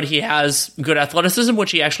standard, but he has good athleticism,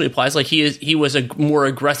 which he actually applies. Like he was a more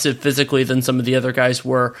aggressive physically than some of the other guys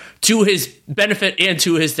were, to his benefit and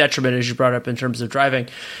to his detriment, as you brought up in terms of driving.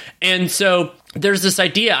 And so there's this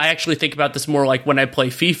idea, I actually think about this more like when I play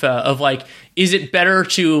FIFA, of like, is it better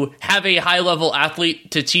to have a high-level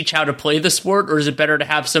athlete to teach how to play the sport, or is it better to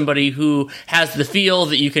have somebody who has the feel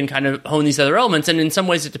that you can kind of hone these other elements? And in some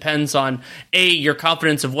ways it depends on, your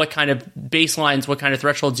confidence of what kind of baselines, what kind of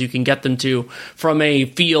thresholds you can get them to from a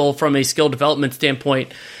feel, from a skill development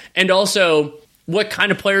standpoint, and also what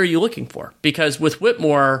kind of player are you looking for? Because with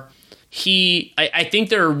Whitmore, I think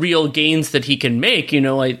there are real gains that he can make, you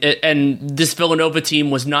know, like, and this Villanova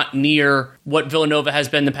team was not near what Villanova has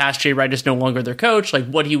been in the past. Jay Wright is no longer their coach, like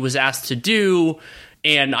what he was asked to do.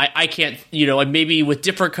 And I can't, you know, like maybe with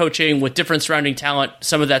different coaching, with different surrounding talent,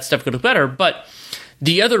 some of that stuff could look better. But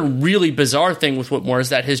the other really bizarre thing with Whitmore is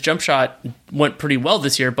that his jump shot went pretty well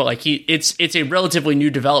this year, but like it's a relatively new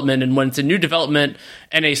development, and when it's a new development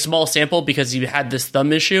and a small sample because he had this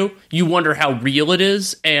thumb issue, you wonder how real it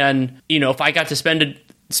is. And you know, if I got to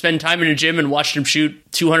spend time in a gym and watched him shoot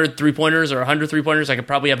 200 3-pointers or 100 3-pointers, I could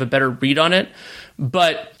probably have a better read on it.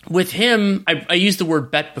 But with him, I used the word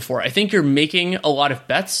bet before. I think you're making a lot of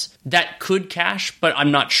bets that could cash, but I'm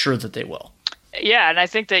not sure that they will. Yeah, and I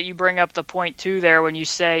think that you bring up the point, too, there when you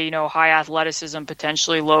say, you know, high athleticism,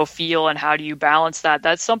 potentially low feel, and how do you balance that?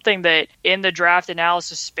 That's something that in the draft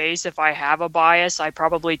analysis space, if I have a bias, I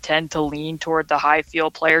probably tend to lean toward the high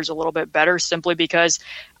feel players a little bit better, simply because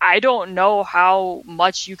I don't know how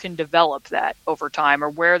much you can develop that over time, or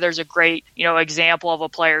where there's a great, you know, example of a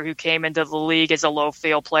player who came into the league as a low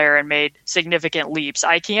feel player and made significant leaps.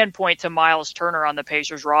 I can point to Miles Turner on the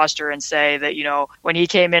Pacers roster and say that, you know, when he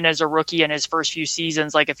came in as a rookie in his first few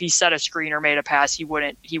seasons, like if he set a screen or made a pass, he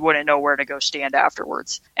wouldn't know where to go stand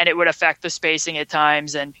afterwards, and it would affect the spacing at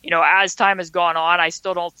times. And, you know, as time has gone on, I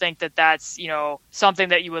still don't think that that's, you know, something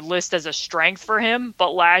that you would list as a strength for him.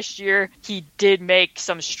 But last year he did make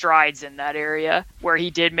some strides in that area where he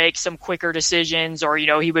did make some quicker decisions, or, you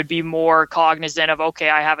know, he would be more cognizant of, okay,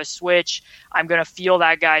 I have a switch, I'm going to feel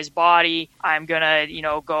that guy's body, I'm going to, you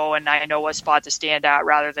know, go and I know what spot to stand at,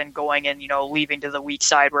 rather than going and, you know, leaving to the weak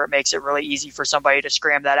side where it makes it really easy for somebody to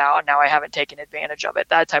scram that out, and now I haven't taken advantage of it,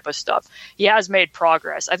 that type of stuff. He has made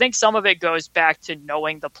progress. I think some of it goes back to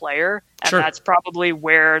knowing the player, and sure, that's probably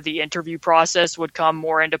where the interview process would come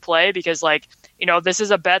more into play, because, like, you know, this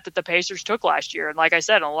is a bet that the Pacers took last year. And like I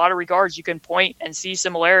said, in a lot of regards, you can point and see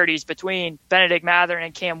similarities between Bennedict Mathurin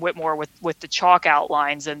and Cam Whitmore with the chalk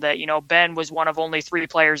outlines, and that, you know, Ben was one of only 3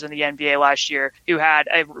 players in the NBA last year who had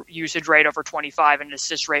a usage rate over 25 and an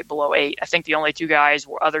assist rate below 8. I think the only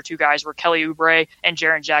other two guys were Kelly Oubre and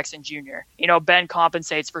Jaren Jackson Jr. You know, Ben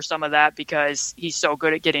compensates for some of that because he's so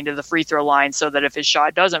good at getting to the free throw line, so that if his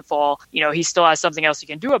shot doesn't fall, you know, he still has something else he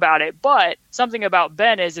can do about it. But something about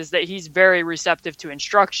Ben is that he's very receptive to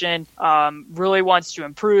instruction, really wants to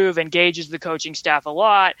improve, engages the coaching staff a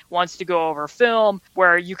lot, wants to go over film,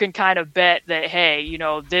 where you can kind of bet that, hey, you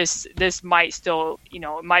know, this might still, you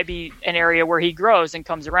know, it might be an area where he grows and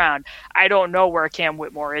comes around. I don't know where Cam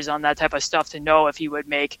Whitmore is on that type of stuff to know if he would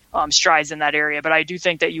make strides in that area, but I do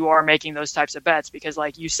think that you are making those types of bets because,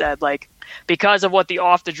 like you said, like, because of what the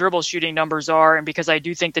off the dribble shooting numbers are, and because I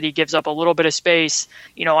do think that he gives up a little bit of space,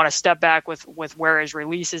 you know, on a step back with where his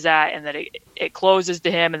release is at, and that it closes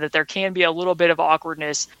to him, and that there can be a little bit of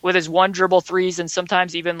awkwardness with his one dribble threes, and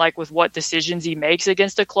sometimes even like with what decisions he makes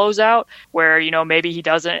against a closeout, where, you know, maybe he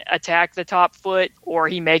doesn't attack the top foot, or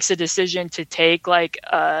he makes a decision to take like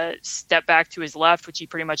a step back to his left, which he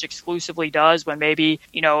pretty much exclusively does, when maybe,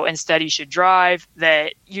 you know, instead he should drive.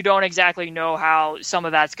 That you don't exactly know how some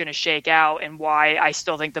of that's going to shake out, and why I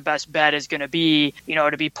still think the best bet is going to be, you know,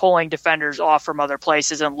 to be pulling defenders off from other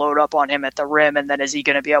places and load up on him at the rim. And then is he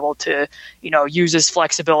going to be able to, you know, use his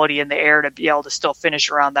flexibility in the air to be able to still finish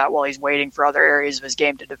around that while he's waiting for other areas of his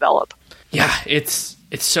game to develop? Yeah, it's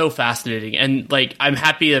It's so fascinating. And like, I'm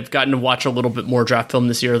happy I've gotten to watch a little bit more draft film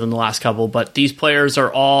this year than the last couple, but these players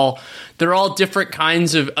are all different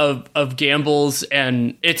kinds of gambles.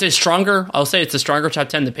 And it's a stronger top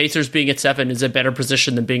 10. The Pacers being at 7 is a better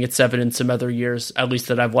position than being at 7 in some other years, at least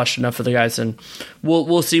that I've watched enough of the guys. And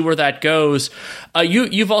we'll see where that goes.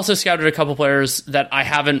 You've also scouted a couple players that I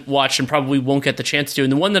haven't watched and probably won't get the chance to.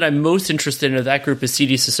 And the one that I'm most interested in of that group is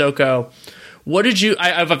CD Sissoko. What did you?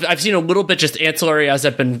 I've seen a little bit just ancillary as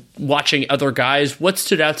I've been watching other guys. What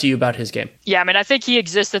stood out to you about his game? Yeah, I mean, I think he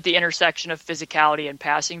exists at the intersection of physicality and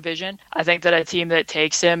passing vision. I think that a team that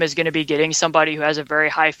takes him is going to be getting somebody who has a very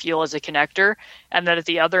high feel as a connector. And then at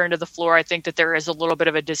the other end of the floor, I think that there is a little bit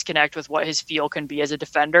of a disconnect with what his feel can be as a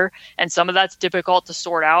defender. And some of that's difficult to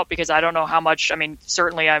sort out because I don't know how much, I mean,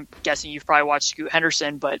 certainly I'm guessing you've probably watched Scoot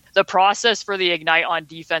Henderson, but the process for the Ignite on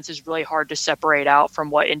defense is really hard to separate out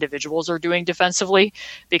from what individuals are doing defensively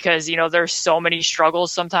because, you know, there's so many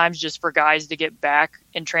struggles sometimes just for guys to get back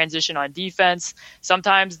in transition on defense.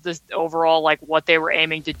 Sometimes the overall, like what they were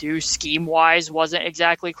aiming to do scheme wise wasn't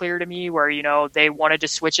exactly clear to me where, you know, they wanted to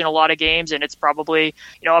switch in a lot of games and it's probably,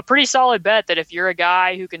 you know, a pretty solid bet that if you're a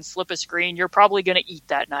guy who can slip a screen, you're probably going to eat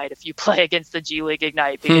that night if you play against the G League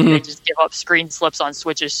Ignite because they just give up screen slips on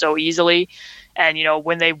switches so easily. And, you know,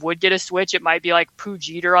 when they would get a switch, it might be like Pooh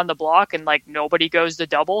Jeter on the block and like nobody goes to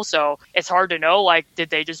double. So it's hard to know, like, did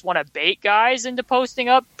they just want to bait guys into posting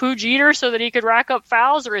up Pooh Jeter so that he could rack up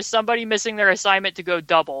fouls, or is somebody missing their assignment to go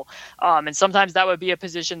double? And sometimes that would be a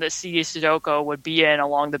position that CD Sissoko would be in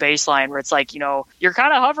along the baseline where it's like, you know, you're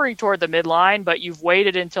kind of hovering toward the midline, but you've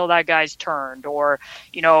waited until that guy's turned, or,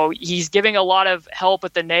 you know, he's giving a lot of help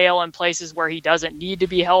at the nail in places where he doesn't need to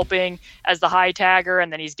be helping as the high tagger,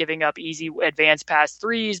 and then he's giving up easy advanced pass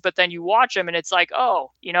threes, but then you watch him and it's like,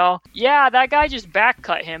 oh, you know, yeah, that guy just back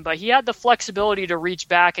cut him, but he had the flexibility to reach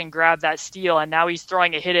back and grab that steal, and now he's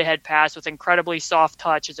throwing a hit-ahead pass with incredibly soft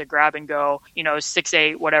touch as a grab and go, you know,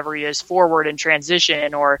 6'8", whatever he is, forward in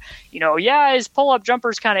transition, or, you know, yeah, his pull-up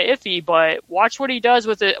jumper's kind of iffy, but watch what he does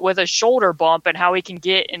with a shoulder bump and how he can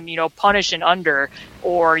get and, you know, punish an under,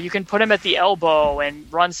 or you can put him at the elbow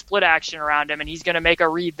and run split action around him and he's going to make a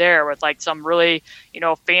read there with like some really, you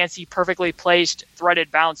know, fancy, perfectly placed threaded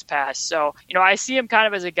bounce pass. So, you know, I see him kind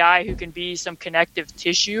of as a guy who can be some connective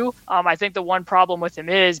tissue. I think the one problem with him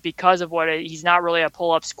is because of he's not really a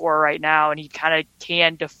pull-up scorer right now and he kind of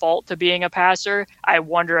can default to being a passer. I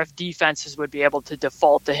wonder if defenses would be able to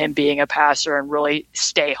default to him being a passer and really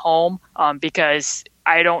stay home because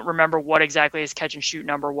I don't remember what exactly his catch and shoot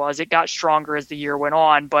number was. It got stronger as the year went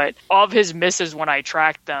on, but of his misses when I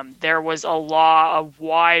tracked them, there was a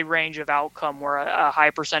wide range of outcome where a high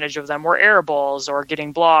percentage of them were air balls or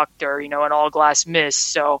getting blocked or, you know, an all glass miss.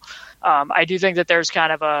 So I do think that there's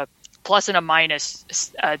kind of a plus and a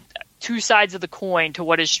minus, two sides of the coin to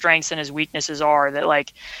what his strengths and his weaknesses are. That,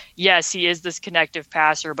 like, yes, he is this connective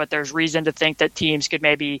passer, but there's reason to think that teams could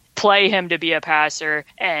maybe play him to be a passer.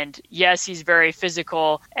 And yes, he's very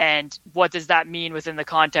physical. And what does that mean within the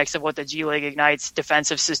context of what the G League Ignite's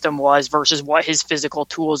defensive system was versus what his physical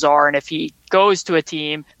tools are? And if he goes to a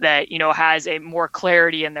team that, you know, has a more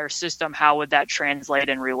clarity in their system, how would that translate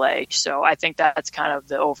in relay? So I think that's kind of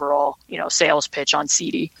the overall, you know, sales pitch on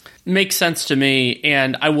CD. Makes sense to me.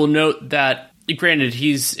 And I will note that, granted,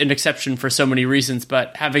 he's an exception for so many reasons,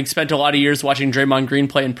 but having spent a lot of years watching Draymond Green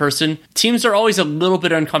play in person, teams are always a little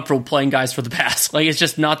bit uncomfortable playing guys for the pass. Like, it's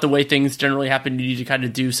just not the way things generally happen. You need to kind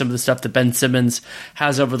of do some of the stuff that Ben Simmons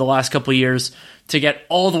has over the last couple of years to get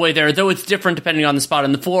all the way there, though it's different depending on the spot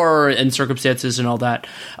on the floor and circumstances and all that.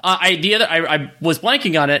 I was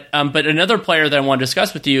blanking on it, but another player that I want to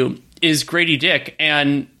discuss with you is Grady Dick.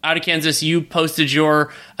 And out of Kansas, you posted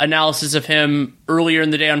your analysis of him earlier in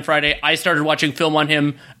the day on Friday. I started watching film on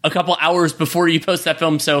him a couple hours before you post that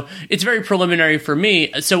film, so it's very preliminary for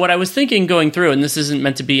me. So what I was thinking going through, and this isn't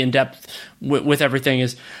meant to be in depth with everything,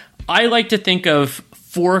 is I like to think of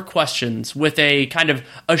 4 questions with a kind of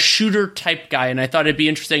a shooter type guy, and I thought it'd be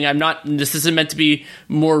interesting. This isn't meant to be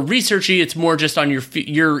more researchy. It's more just on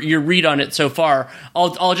your read on it so far.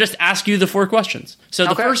 I'll just ask you the 4 questions. So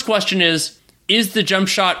the first question is the jump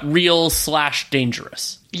shot real /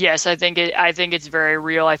 dangerous? Yes, I think it's very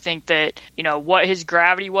real. I think that, you know, what his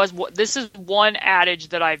gravity was. This is one adage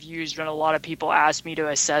that I've used when a lot of people ask me to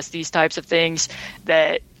assess these types of things.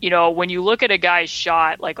 That, you know, when you look at a guy's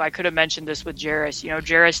shot, like I could have mentioned this with Jarace. You know,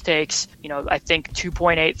 Jarace takes, you know, I think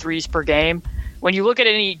 2.8 threes per game. when you look at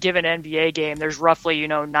any given NBA game, there's roughly,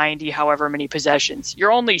 90 however many possessions.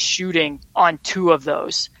 You're only shooting on 2 of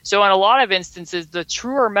those. So in a lot of instances, the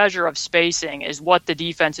truer measure of spacing is what the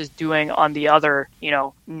defense is doing on the other,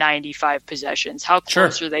 95 possessions. How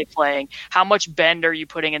close are they playing? How much bend are you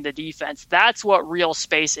putting in the defense? That's what real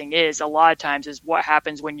spacing is. A lot of times is what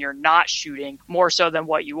happens when you're not shooting more so than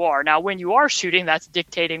what you are. Now, when you are shooting, that's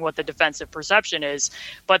dictating what the defensive perception is.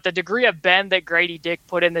 But the degree of bend that Grady Dick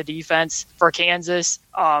put in the defense for Kansas,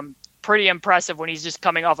 pretty impressive when he's just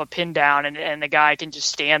coming off a pin down and the guy can just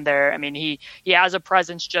stand there. I mean, he has a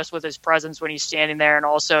presence just with his presence when he's standing there, and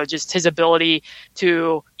also just his ability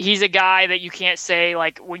to, he's a guy that you can't say,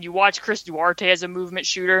 like when you watch Chris Duarte as a movement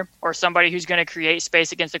shooter or somebody who's going to create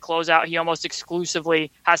space against a closeout, he almost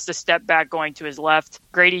exclusively has to step back going to his left.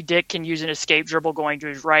 Grady Dick can use an escape dribble going to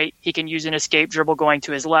his right. He can use an escape dribble going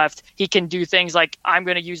to his left. He can do things like, I'm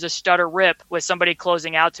going to use a stutter rip with somebody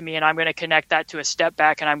closing out to me, and I'm going to connect that to a step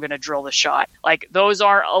back, and I'm going to drill the shot. Like, those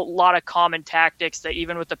aren't a lot of common tactics that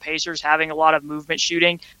even with the Pacers having a lot of movement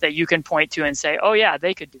shooting that you can point to and say, oh yeah,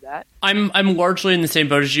 they could do that. I'm largely in the same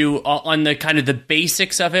boat as you on the kind of the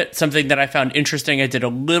basics of it. Something that I found interesting, I did a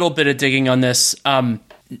little bit of digging on this.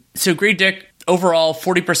 So Grady Dick, overall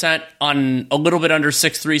 40% on a little bit under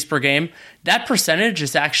 6 threes per game. That percentage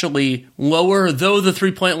is actually lower, though the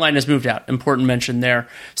three-point line has moved out. Important mention there.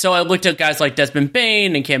 So I looked at guys like Desmond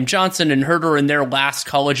Bane and Cam Johnson and Huerter in their last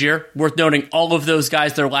college year. Worth noting, all of those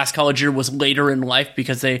guys, their last college year was later in life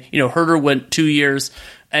because they, Huerter went 2 years.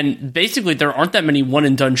 And basically, there aren't that many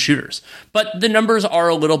one-and-done shooters. But the numbers are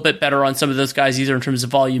a little bit better on some of those guys, either in terms of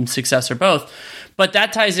volume, success, or both. But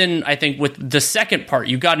that ties in, I think, with the second part.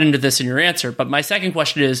 You got into this in your answer. But my second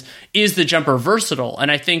question is the jumper versatile? And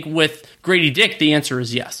I think with Grady Dick, the answer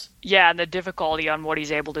is yes. Yeah, and the difficulty on what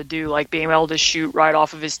he's able to do, like being able to shoot right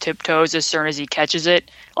off of his tiptoes as soon as he catches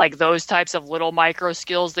it, like those types of little micro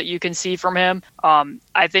skills that you can see from him.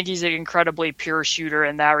 I think he's an incredibly pure shooter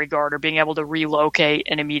in that regard, or being able to relocate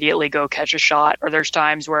and immediately go catch a shot. Or there's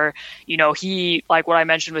times where, he, like what I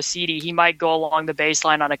mentioned with CD, he might go along the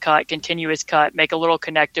baseline on a cut, continue his cut, make a little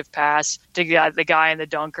connective pass to the guy in the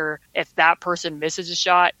dunker. If that person misses a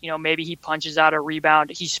shot, maybe he punches out a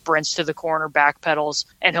rebound, he sprints to the corner, backpedals,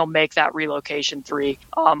 and he'll make that relocation three.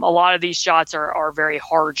 A lot of these shots are very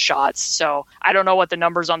hard shots. So I don't know what the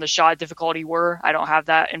numbers on the shot difficulty were. I don't have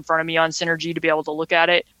that in front of me on Synergy to be able to look at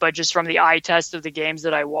it. But just from the eye test of the games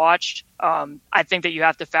that I watched, I think that you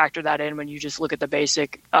have to factor that in when you just look at the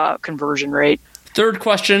basic conversion rate. Third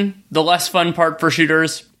question, the less fun part for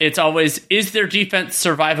shooters. It's always, is their defense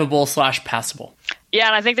survivable/passable? Yeah,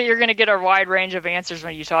 and I think that you're going to get a wide range of answers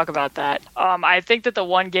when you talk about that. I think that the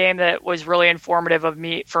one game that was really informative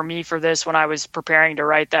for this when I was preparing to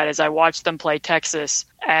write that is I watched them play Texas.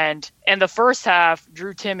 And in the first half,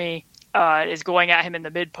 Drew Timme is going at him in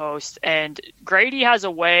the mid post, and Grady has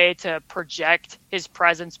a way to project his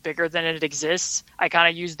presence bigger than it exists. I kind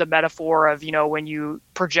of use the metaphor of, when you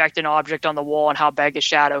project an object on the wall and how big a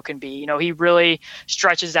shadow can be. He really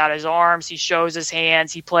stretches out his arms, he shows his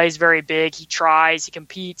hands, he plays very big, he tries, he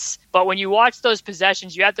competes. But when you watch those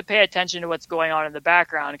possessions, you have to pay attention to what's going on in the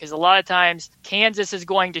background, because a lot of times Kansas is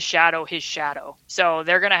going to shadow his shadow. So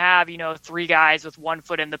they're going to have, 3 guys with 1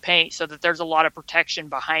 foot in the paint so that there's a lot of protection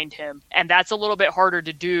behind him. And that's a little bit harder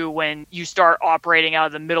to do when you start operating out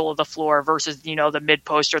of the middle of the floor versus, the mid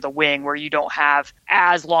post or the wing, where you don't have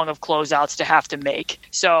as long of closeouts to have to make.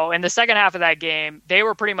 So in the second half of that game, they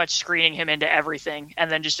were pretty much screening him into everything and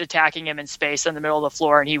then just attacking him in space in the middle of the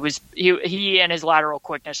floor. And he and his lateral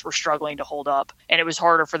quickness were struggling to hold up, and it was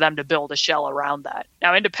harder for them to build a shell around that.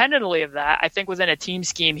 Now, independently of that, I think within a team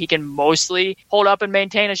scheme, he can mostly hold up and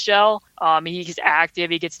maintain a shell. He's active,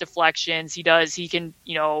 he gets deflections, he can,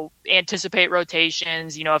 anticipate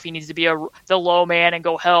rotations. If he needs to be the low man and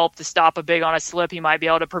go help to stop a big on a slip, he might be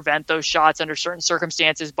able to prevent those shots under certain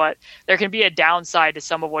circumstances. But there can be a downside to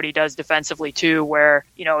some of what he does defensively too, where,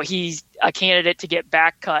 he's a candidate to get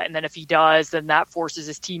back cut, and then if he does, then that forces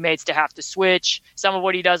his teammates to have to switch. Some of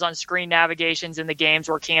what he does on screen navigations in the games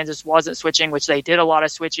where Kansas wasn't switching, which they did a lot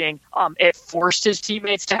of switching, it forced his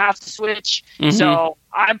teammates to have to switch. Mm-hmm. So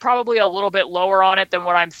I'm probably a little bit lower on it than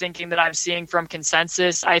what I'm thinking that I'm seeing from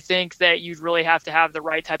consensus. I think that you'd really have to have the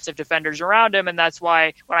right types of defenders around him, and that's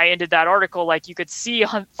why when I ended that article, you could see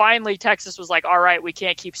finally Texas was like, all right, we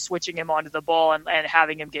can't keep switching him onto the ball and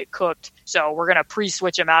having him get cooked. So we're going to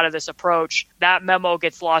pre-switch him out of this approach approach, that memo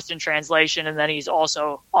gets lost in translation, and then he's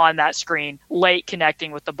also on that screen late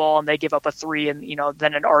connecting with the ball, and they give up a 3, and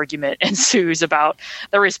then an argument ensues about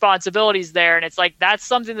the responsibilities there. And it's like, that's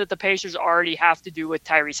something that the Pacers already have to do with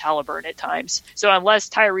Tyrese Halliburton at times. So unless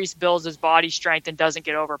Tyrese builds his body strength and doesn't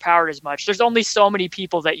get overpowered as much, there's only so many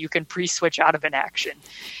people that you can pre-switch out of an action.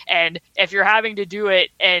 And if you're having to do it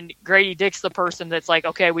and Grady Dick's the person that's like,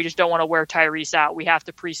 okay, we just don't want to wear Tyrese out, we have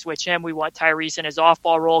to pre-switch him, we want Tyrese in his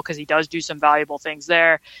off-ball role because he does do some valuable things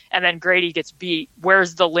there, and then Grady gets beat,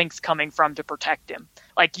 where's the length coming from to protect him?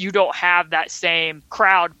 Like, you don't have that same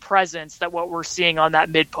crowd presence that what we're seeing on that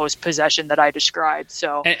mid-post possession that I described.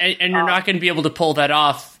 So, and you're not going to be able to pull that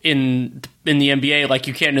off in the NBA like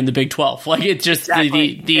you can in the Big 12. Like, it's just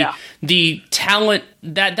exactly. the talent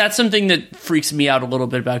that's something that freaks me out a little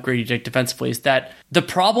bit about Grady Dick defensively, is that the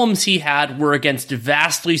problems he had were against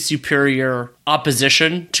vastly superior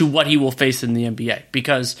opposition to what he will face in the NBA,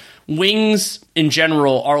 because wings in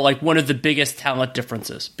general are like one of the biggest talent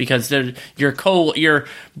differences, because you're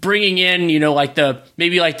bringing in, like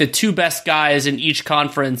the 2 best guys in each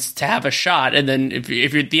conference to have a shot. And then if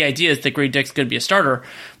the idea is that Grady Dick's going to be a starter,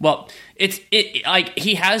 well, like,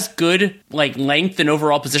 he has good like length and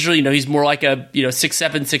overall position. He's more like a 6'7",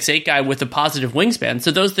 6'8" guy with a positive wingspan.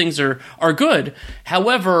 So those things are good.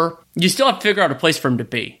 However, you still have to figure out a place for him to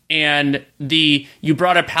be. And you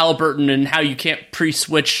brought up Halliburton and how you can't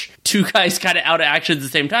pre-switch 2 guys kind of out of action at the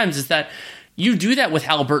same time, is that you do that with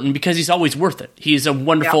Halliburton because he's always worth it. He's a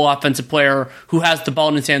wonderful offensive player who has the ball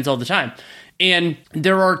in his hands all the time. And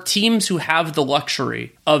there are teams who have the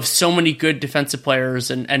luxury of so many good defensive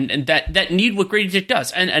players and that need what Grady Dick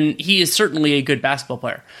does. And he is certainly a good basketball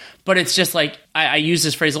player. But it's just like, I use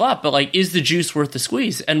this phrase a lot, but like, is the juice worth the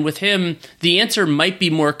squeeze? And with him, the answer might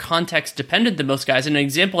be more context dependent than most guys. And an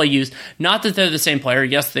example I use, not that they're the same player.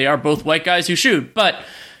 Yes, they are both white guys who shoot, but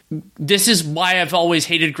this is why I've always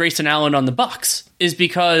hated Grayson Allen on the Bucks, is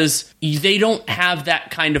because they don't have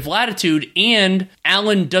that kind of latitude, and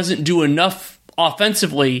Allen doesn't do enough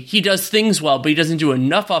offensively. He does things well, but he doesn't do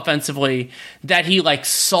enough offensively that he like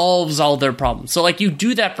solves all their problems. So like, you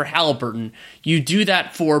do that for Halliburton, you do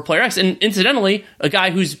that for player X. And incidentally, a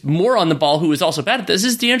guy who's more on the ball who is also bad at this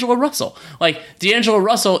is D'Angelo Russell. Like, D'Angelo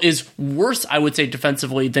Russell is worse, I would say,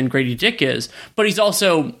 defensively than Grady Dick is, but he's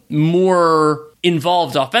also more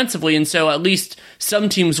involved offensively, and so at least some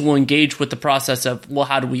teams will engage with the process of, well,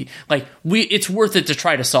 how do we it's worth it to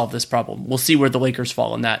try to solve this problem. We'll see where the Lakers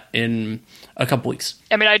fall in that in a couple weeks.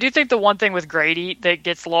 I mean, I do think the one thing with Grady that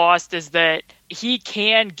gets lost is that he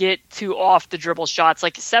can get to off the dribble shots.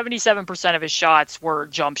 Like 77% of his shots were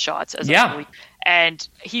jump shots as a league. And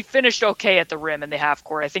he finished okay at the rim in the half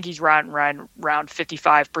court. I think he's around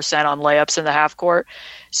 55% on layups in the half court.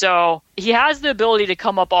 So he has the ability to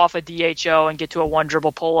come up off a DHO and get to a one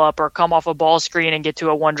dribble pull up, or come off a ball screen and get to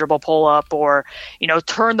a one dribble pull up, or,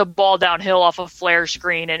 turn the ball downhill off a flare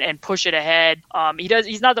screen and push it ahead.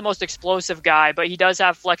 He's not the most explosive guy, but he does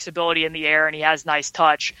have flexibility in the air and he has nice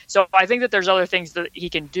touch. So I think that there's other things that he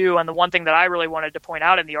can do. And the one thing that I really wanted to point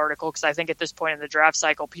out in the article, because I think at this point in the draft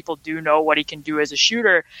cycle, people do know what he can do as a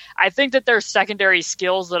shooter. I think that there's secondary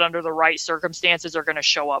skills that under the right circumstances are going to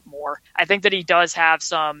show up more. I think that he does have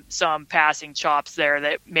some passing chops there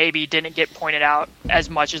that maybe didn't get pointed out as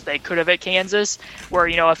much as they could have at Kansas, where,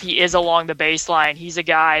 if he is along the baseline, he's a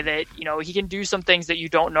guy that, he can do some things that you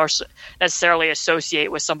don't necessarily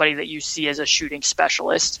associate with somebody that you see as a shooting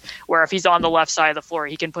specialist, where if he's on the left side of the floor,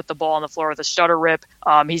 he can put the ball on the floor with a stutter rip.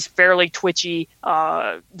 He's fairly twitchy,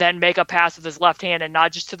 then make a pass with his left hand, and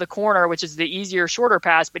not just to the corner, which is the easier, shorter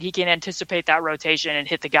pass, but he can anticipate that rotation and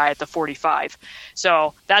hit the guy at the 45.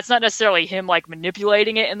 So that's not necessarily him like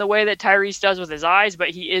manipulating it in the way that Tyrese does with his eyes, but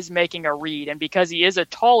he is making a read. And because he is a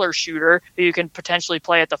taller shooter who you can potentially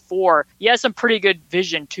play at the 4, he has some pretty good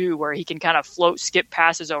vision too, where he can kind of float, skip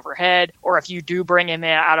passes overhead, or if you do bring him in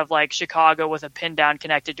out of like Chicago with a pin down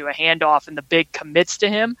connected to a handoff and the big commits to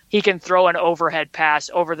him, he can throw an overhead pass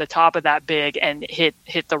over the top of that big and hit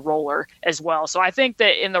the roller as well. So I think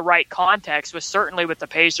that in the right context, certainly with the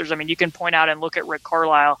Pacers, I mean, you can point out and look at Rick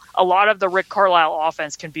Carlisle. A lot of the Rick Carlisle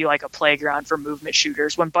offense can be like a playground for movement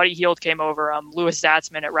shooters. When Buddy Hield came over, Louis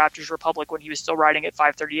Zatzman at Raptors Republic, when he was still writing at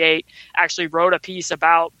 538, actually wrote a piece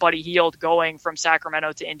about Buddy Hield going from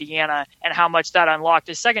Sacramento to Indiana and how much that unlocked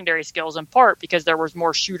his secondary skills, in part because there was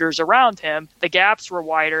more shooters around him. The gaps were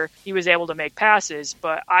wider. He was able to make passes,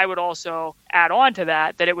 but I would also also add on to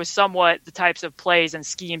that it was somewhat the types of plays and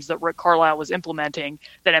schemes that Rick Carlisle was implementing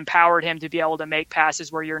that empowered him to be able to make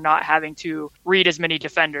passes where you're not having to read as many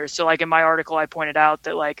defenders. So like in my article, I pointed out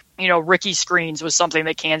that Ricky screens was something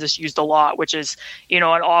that Kansas used a lot, which is, an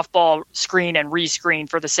off-ball screen and re-screen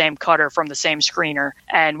for the same cutter from the same screener.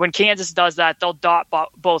 And when Kansas does that, they'll dot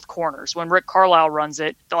both corners. When Rick Carlisle runs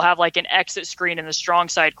it, they'll have like an exit screen in the strong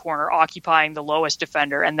side corner occupying the lowest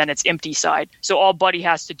defender, and then it's empty side. So all Buddy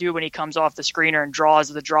has to do when he comes off the screener and draws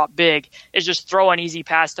the drop big is just throw an easy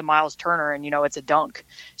pass to Miles Turner, and it's a dunk.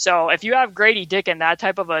 So if you have Grady Dick in that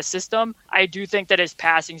type of a system, I do think that his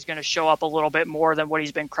passing is going to show up a little bit more than what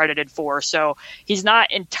he's been credited for. So he's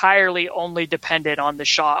not entirely only dependent on the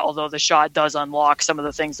shot, although the shot does unlock some of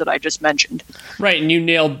the things that I just mentioned. Right, and you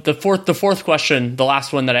nailed the fourth question. The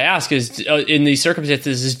last one that I ask is, in these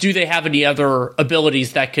circumstances, is do they have any other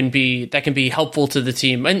abilities that can be helpful to the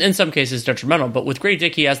team, and in some cases detrimental? But with Grady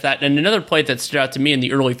Dick, he has that. And another play that stood out to me in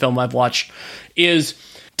the early film I've watched is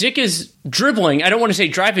Dick is dribbling. I don't want to say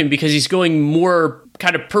driving because he's going more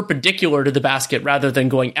kind of perpendicular to the basket rather than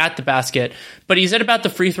going at the basket. But he's at about the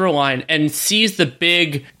free throw line and sees the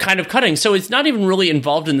big kind of cutting. So it's not even really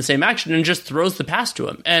involved in the same action and just throws the pass to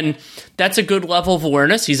him. And that's a good level of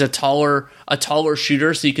awareness. He's a taller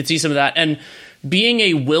shooter, so you can see some of that. And being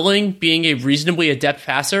a reasonably adept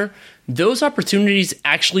passer, those opportunities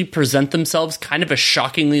actually present themselves kind of a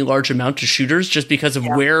shockingly large amount to shooters just because of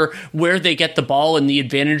where they get the ball and the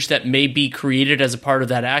advantage that may be created as a part of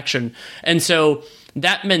that action. And so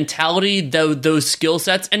that mentality, those skill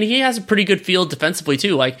sets, and he has a pretty good field defensively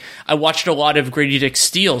too. Like, I watched a lot of Grady Dick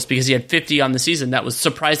steals because he had 50 on the season. That was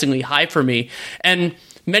surprisingly high for me. And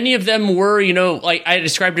many of them were, like I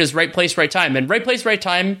described it as right place, right time. And right place, right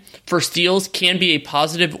time for steals can be a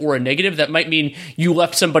positive or a negative. That might mean you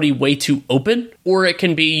left somebody way too open, or it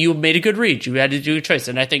can be you made a good read. You had to do a choice.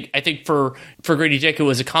 And I think for Grady Dick, it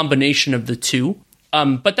was a combination of the two.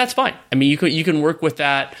 But that's fine. I mean, you can work with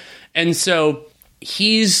that. And so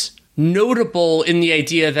he's notable in the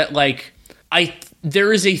idea that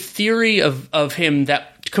there is a theory of him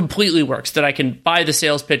that completely works, that I can buy the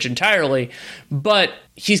sales pitch entirely, but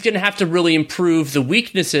he's going to have to really improve the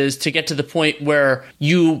weaknesses to get to the point where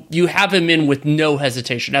you have him in with no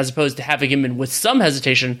hesitation, as opposed to having him in with some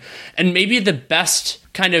hesitation. And maybe the best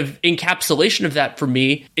kind of encapsulation of that for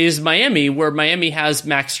me is Miami, where Miami has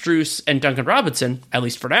Max Strus and Duncan Robinson, at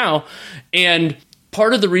least for now. And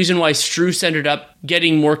part of the reason why Strus ended up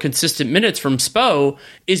getting more consistent minutes from Spo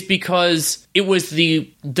is because it was the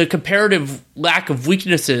comparative lack of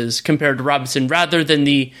weaknesses compared to Robinson rather than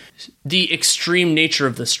the extreme nature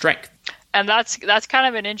of the strength. And that's kind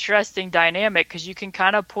of an interesting dynamic because you can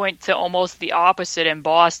kind of point to almost the opposite in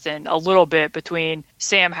Boston a little bit between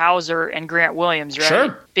Sam Hauser and Grant Williams, right?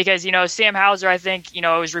 Sure. Because, Sam Hauser, I think, it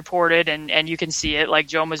was reported and you can see it, like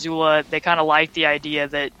Joe Mazzulla, they kind of liked the idea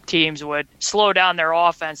that teams would slow down their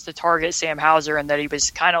offense to target Sam Hauser and that he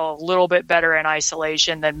was kind of a little bit better in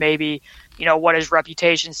isolation than maybe what his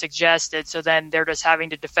reputation suggested. So then they're just having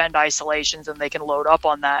to defend isolations and they can load up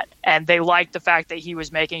on that. And they liked the fact that he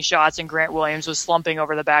was making shots and Grant Williams was slumping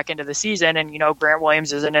over the back end of the season. And, Grant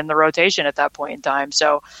Williams isn't in the rotation at that point in time.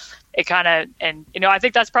 So it kind of, and, I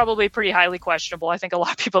think that's probably pretty highly questionable. I think a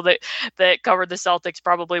lot of people that covered the Celtics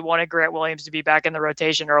probably wanted Grant Williams to be back in the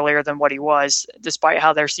rotation earlier than what he was, despite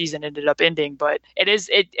how their season ended up ending. But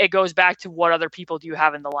it goes back to what other people do you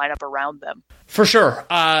have in the lineup around them. For sure.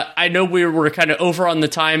 I know we're kind of over on the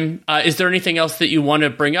time. Is there anything else that you want to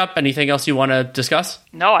bring up? Anything else you want to discuss?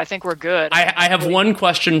 No, I think we're good. I have one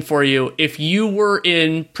question for you. If you were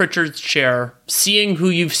in Pritchard's chair, seeing who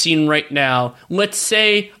you've seen right now, let's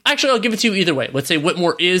say, actually, I'll give it to you either way. Let's say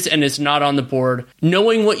Whitmore is and is not on the board.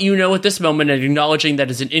 Knowing what you know at this moment and acknowledging that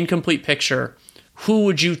is an incomplete picture, who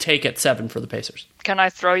would you take at 7 for the Pacers? Can I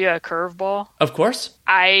throw you a curveball? Of course.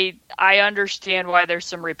 I understand why there's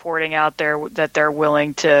some reporting out there that they're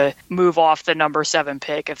willing to move off the number 7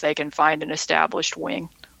 pick if they can find an established wing.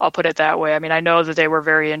 I'll put it that way. I mean, I know that they were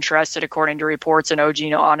very interested, according to reports, in OG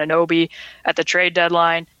Anunoby at the trade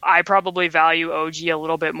deadline. I probably value OG a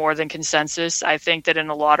little bit more than consensus. I think that in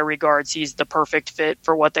a lot of regards, he's the perfect fit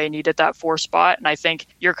for what they need at that 4 spot. And I think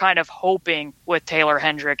you're kind of hoping with Taylor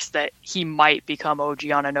Hendricks that he might become OG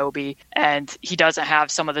Anunoby, and he doesn't have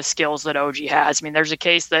some of the skills that OG has. I mean, there's a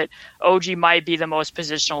case that OG might be the most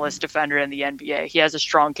positionalist defender in the NBA. He has a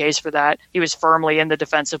strong case for that. He was firmly in the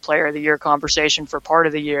Defensive Player of the Year conversation for part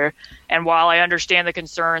of the year. And while I understand the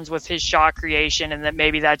concerns with his shot creation and that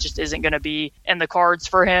maybe that just isn't going to be in the cards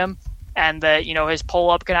for him, and that, his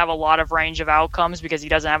pull-up can have a lot of range of outcomes because he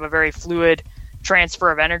doesn't have a very fluid transfer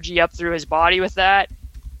of energy up through his body with that,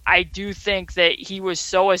 I do think that he was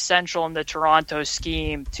so essential in the Toronto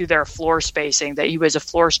scheme to their floor spacing that he was a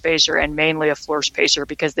floor spacer and mainly a floor spacer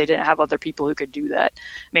because they didn't have other people who could do that.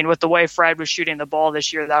 I mean, with the way Fred was shooting the ball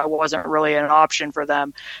this year, that wasn't really an option for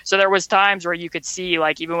them. So there was times where you could see,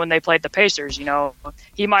 like, even when they played the Pacers, you know,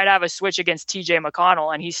 he might have a switch against TJ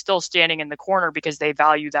McConnell and he's still standing in the corner because they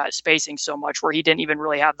value that spacing so much, where he didn't even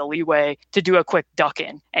really have the leeway to do a quick duck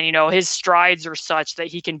in. And, you know, his strides are such that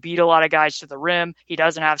he can beat a lot of guys to the rim. He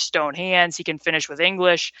doesn't have stone hands. He can finish with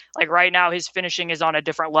English. Like, right now, his finishing is on a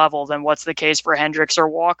different level than what's the case for Hendricks or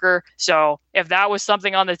Walker. So if that was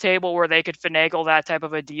something on the table where they could finagle that type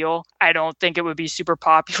of a deal, I don't think it would be super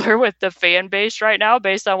popular with the fan base right now,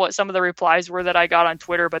 based on what some of the replies were that I got on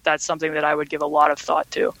Twitter, but that's something that I would give a lot of thought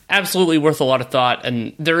to. Absolutely worth a lot of thought.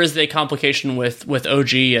 And there is a complication with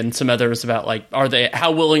OG and some others about, like,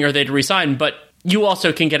 how willing are they to resign? But you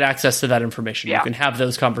also can get access to that information. Yeah. You can have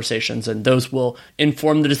those conversations, and those will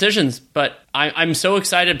inform the decisions. But I'm so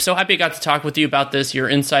excited, so happy I got to talk with you about this. Your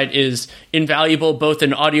insight is invaluable, both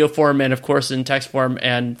in audio form and, of course, in text form.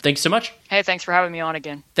 And thanks so much. Hey, thanks for having me on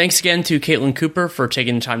again. Thanks again to Caitlin Cooper for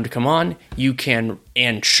taking the time to come on. You can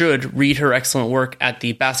and should read her excellent work at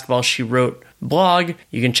the Basketball She Wrote blog.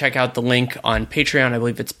 You can check out the link on Patreon. I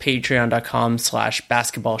believe it's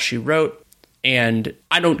patreon.com/basketballshewrote. And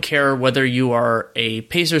I don't care whether you are a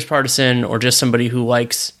Pacers partisan or just somebody who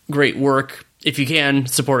likes great work. If you can,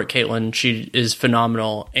 support Caitlin. She is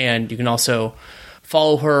phenomenal. And you can also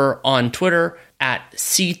follow her on Twitter at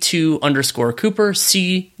C2_Cooper,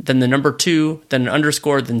 C, then the number 2, then an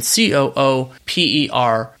underscore, then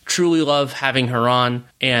COOPER. Truly love having her on.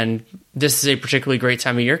 And this is a particularly great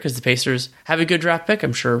time of year because the Pacers have a good draft pick.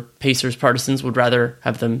 I'm sure Pacers partisans would rather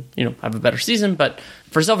have them, have a better season. But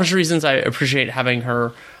for selfish reasons, I appreciate having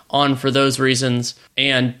her on for those reasons.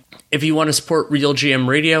 And if you want to support Real GM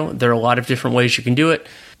Radio, there are a lot of different ways you can do it.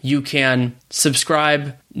 You can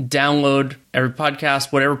subscribe, download every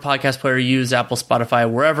podcast, whatever podcast player you use, Apple, Spotify,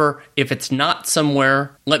 wherever. If it's not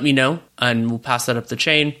somewhere, let me know, and we'll pass that up the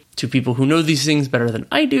chain to people who know these things better than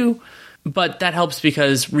I do. But that helps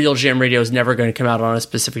because Real GM Radio is never going to come out on a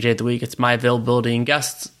specific day of the week. It's my availability and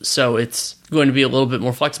guests, so it's going to be a little bit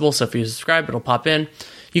more flexible. So if you subscribe, it'll pop in.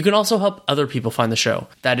 You can also help other people find the show.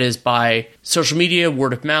 That is by social media,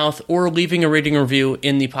 word of mouth, or leaving a rating review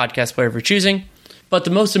in the podcast player of your choosing. But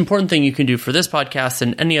the most important thing you can do for this podcast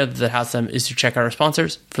and any other that has them is to check out our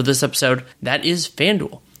sponsors for this episode. That is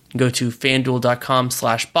FanDuel. Go to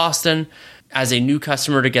FanDuel.com/Boston as a new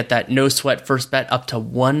customer to get that no sweat first bet up to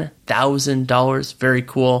 $1,000. Very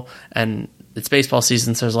cool. And it's baseball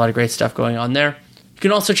season, so there's a lot of great stuff going on there. You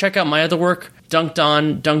can also check out my other work,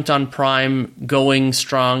 Dunked On Prime, going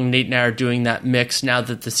strong. Nate and I are doing that mix now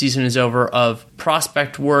that the season is over of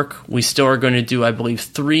prospect work. We still are going to do, I believe,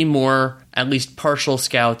 3 more, at least partial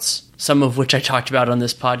scouts, some of which I talked about on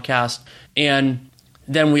this podcast. And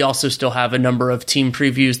then we also still have a number of team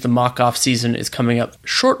previews. The mock-off season is coming up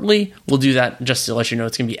shortly. We'll do that just to let you know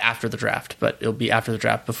it's going to be after the draft, but it'll be after the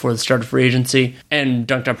draft before the start of free agency. And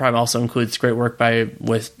Dunked On Prime also includes great work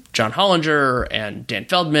with John Hollinger and Dan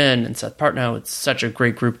Feldman and Seth Partnow. It's such a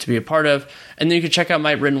great group to be a part of. And then you can check out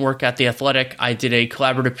my written work at The Athletic. I did a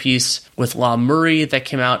collaborative piece with La Murray that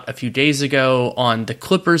came out a few days ago on the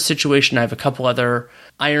Clippers situation. I have a couple other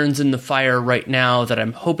irons in the fire right now that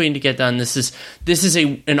I'm hoping to get done. This is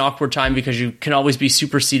an awkward time because you can always be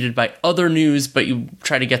superseded by other news, but you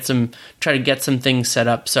try to get some things set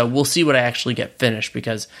up. So we'll see what I actually get finished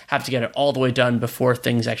because I have to get it all the way done before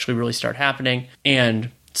things actually really start happening. And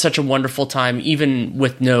such a wonderful time, even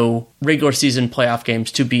with no regular season playoff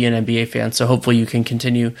games, to be an NBA fan. So hopefully you can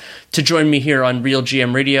continue to join me here on Real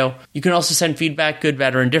GM Radio. You can also send feedback, good,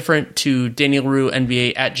 bad, or indifferent, to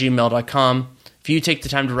DanielRueNBA@gmail.com. If you take the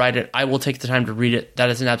time to write it, I will take the time to read it. That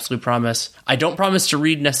is an absolute promise. I don't promise to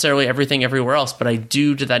read necessarily everything everywhere else, but I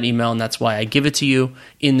do to that email, and that's why I give it to you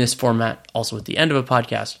in this format, also at the end of a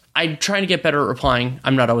podcast. I'm trying to get better at replying.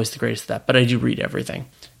 I'm not always the greatest at that, but I do read everything.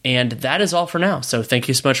 And that is all for now. So thank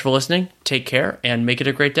you so much for listening. Take care and make it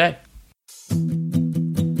a great day.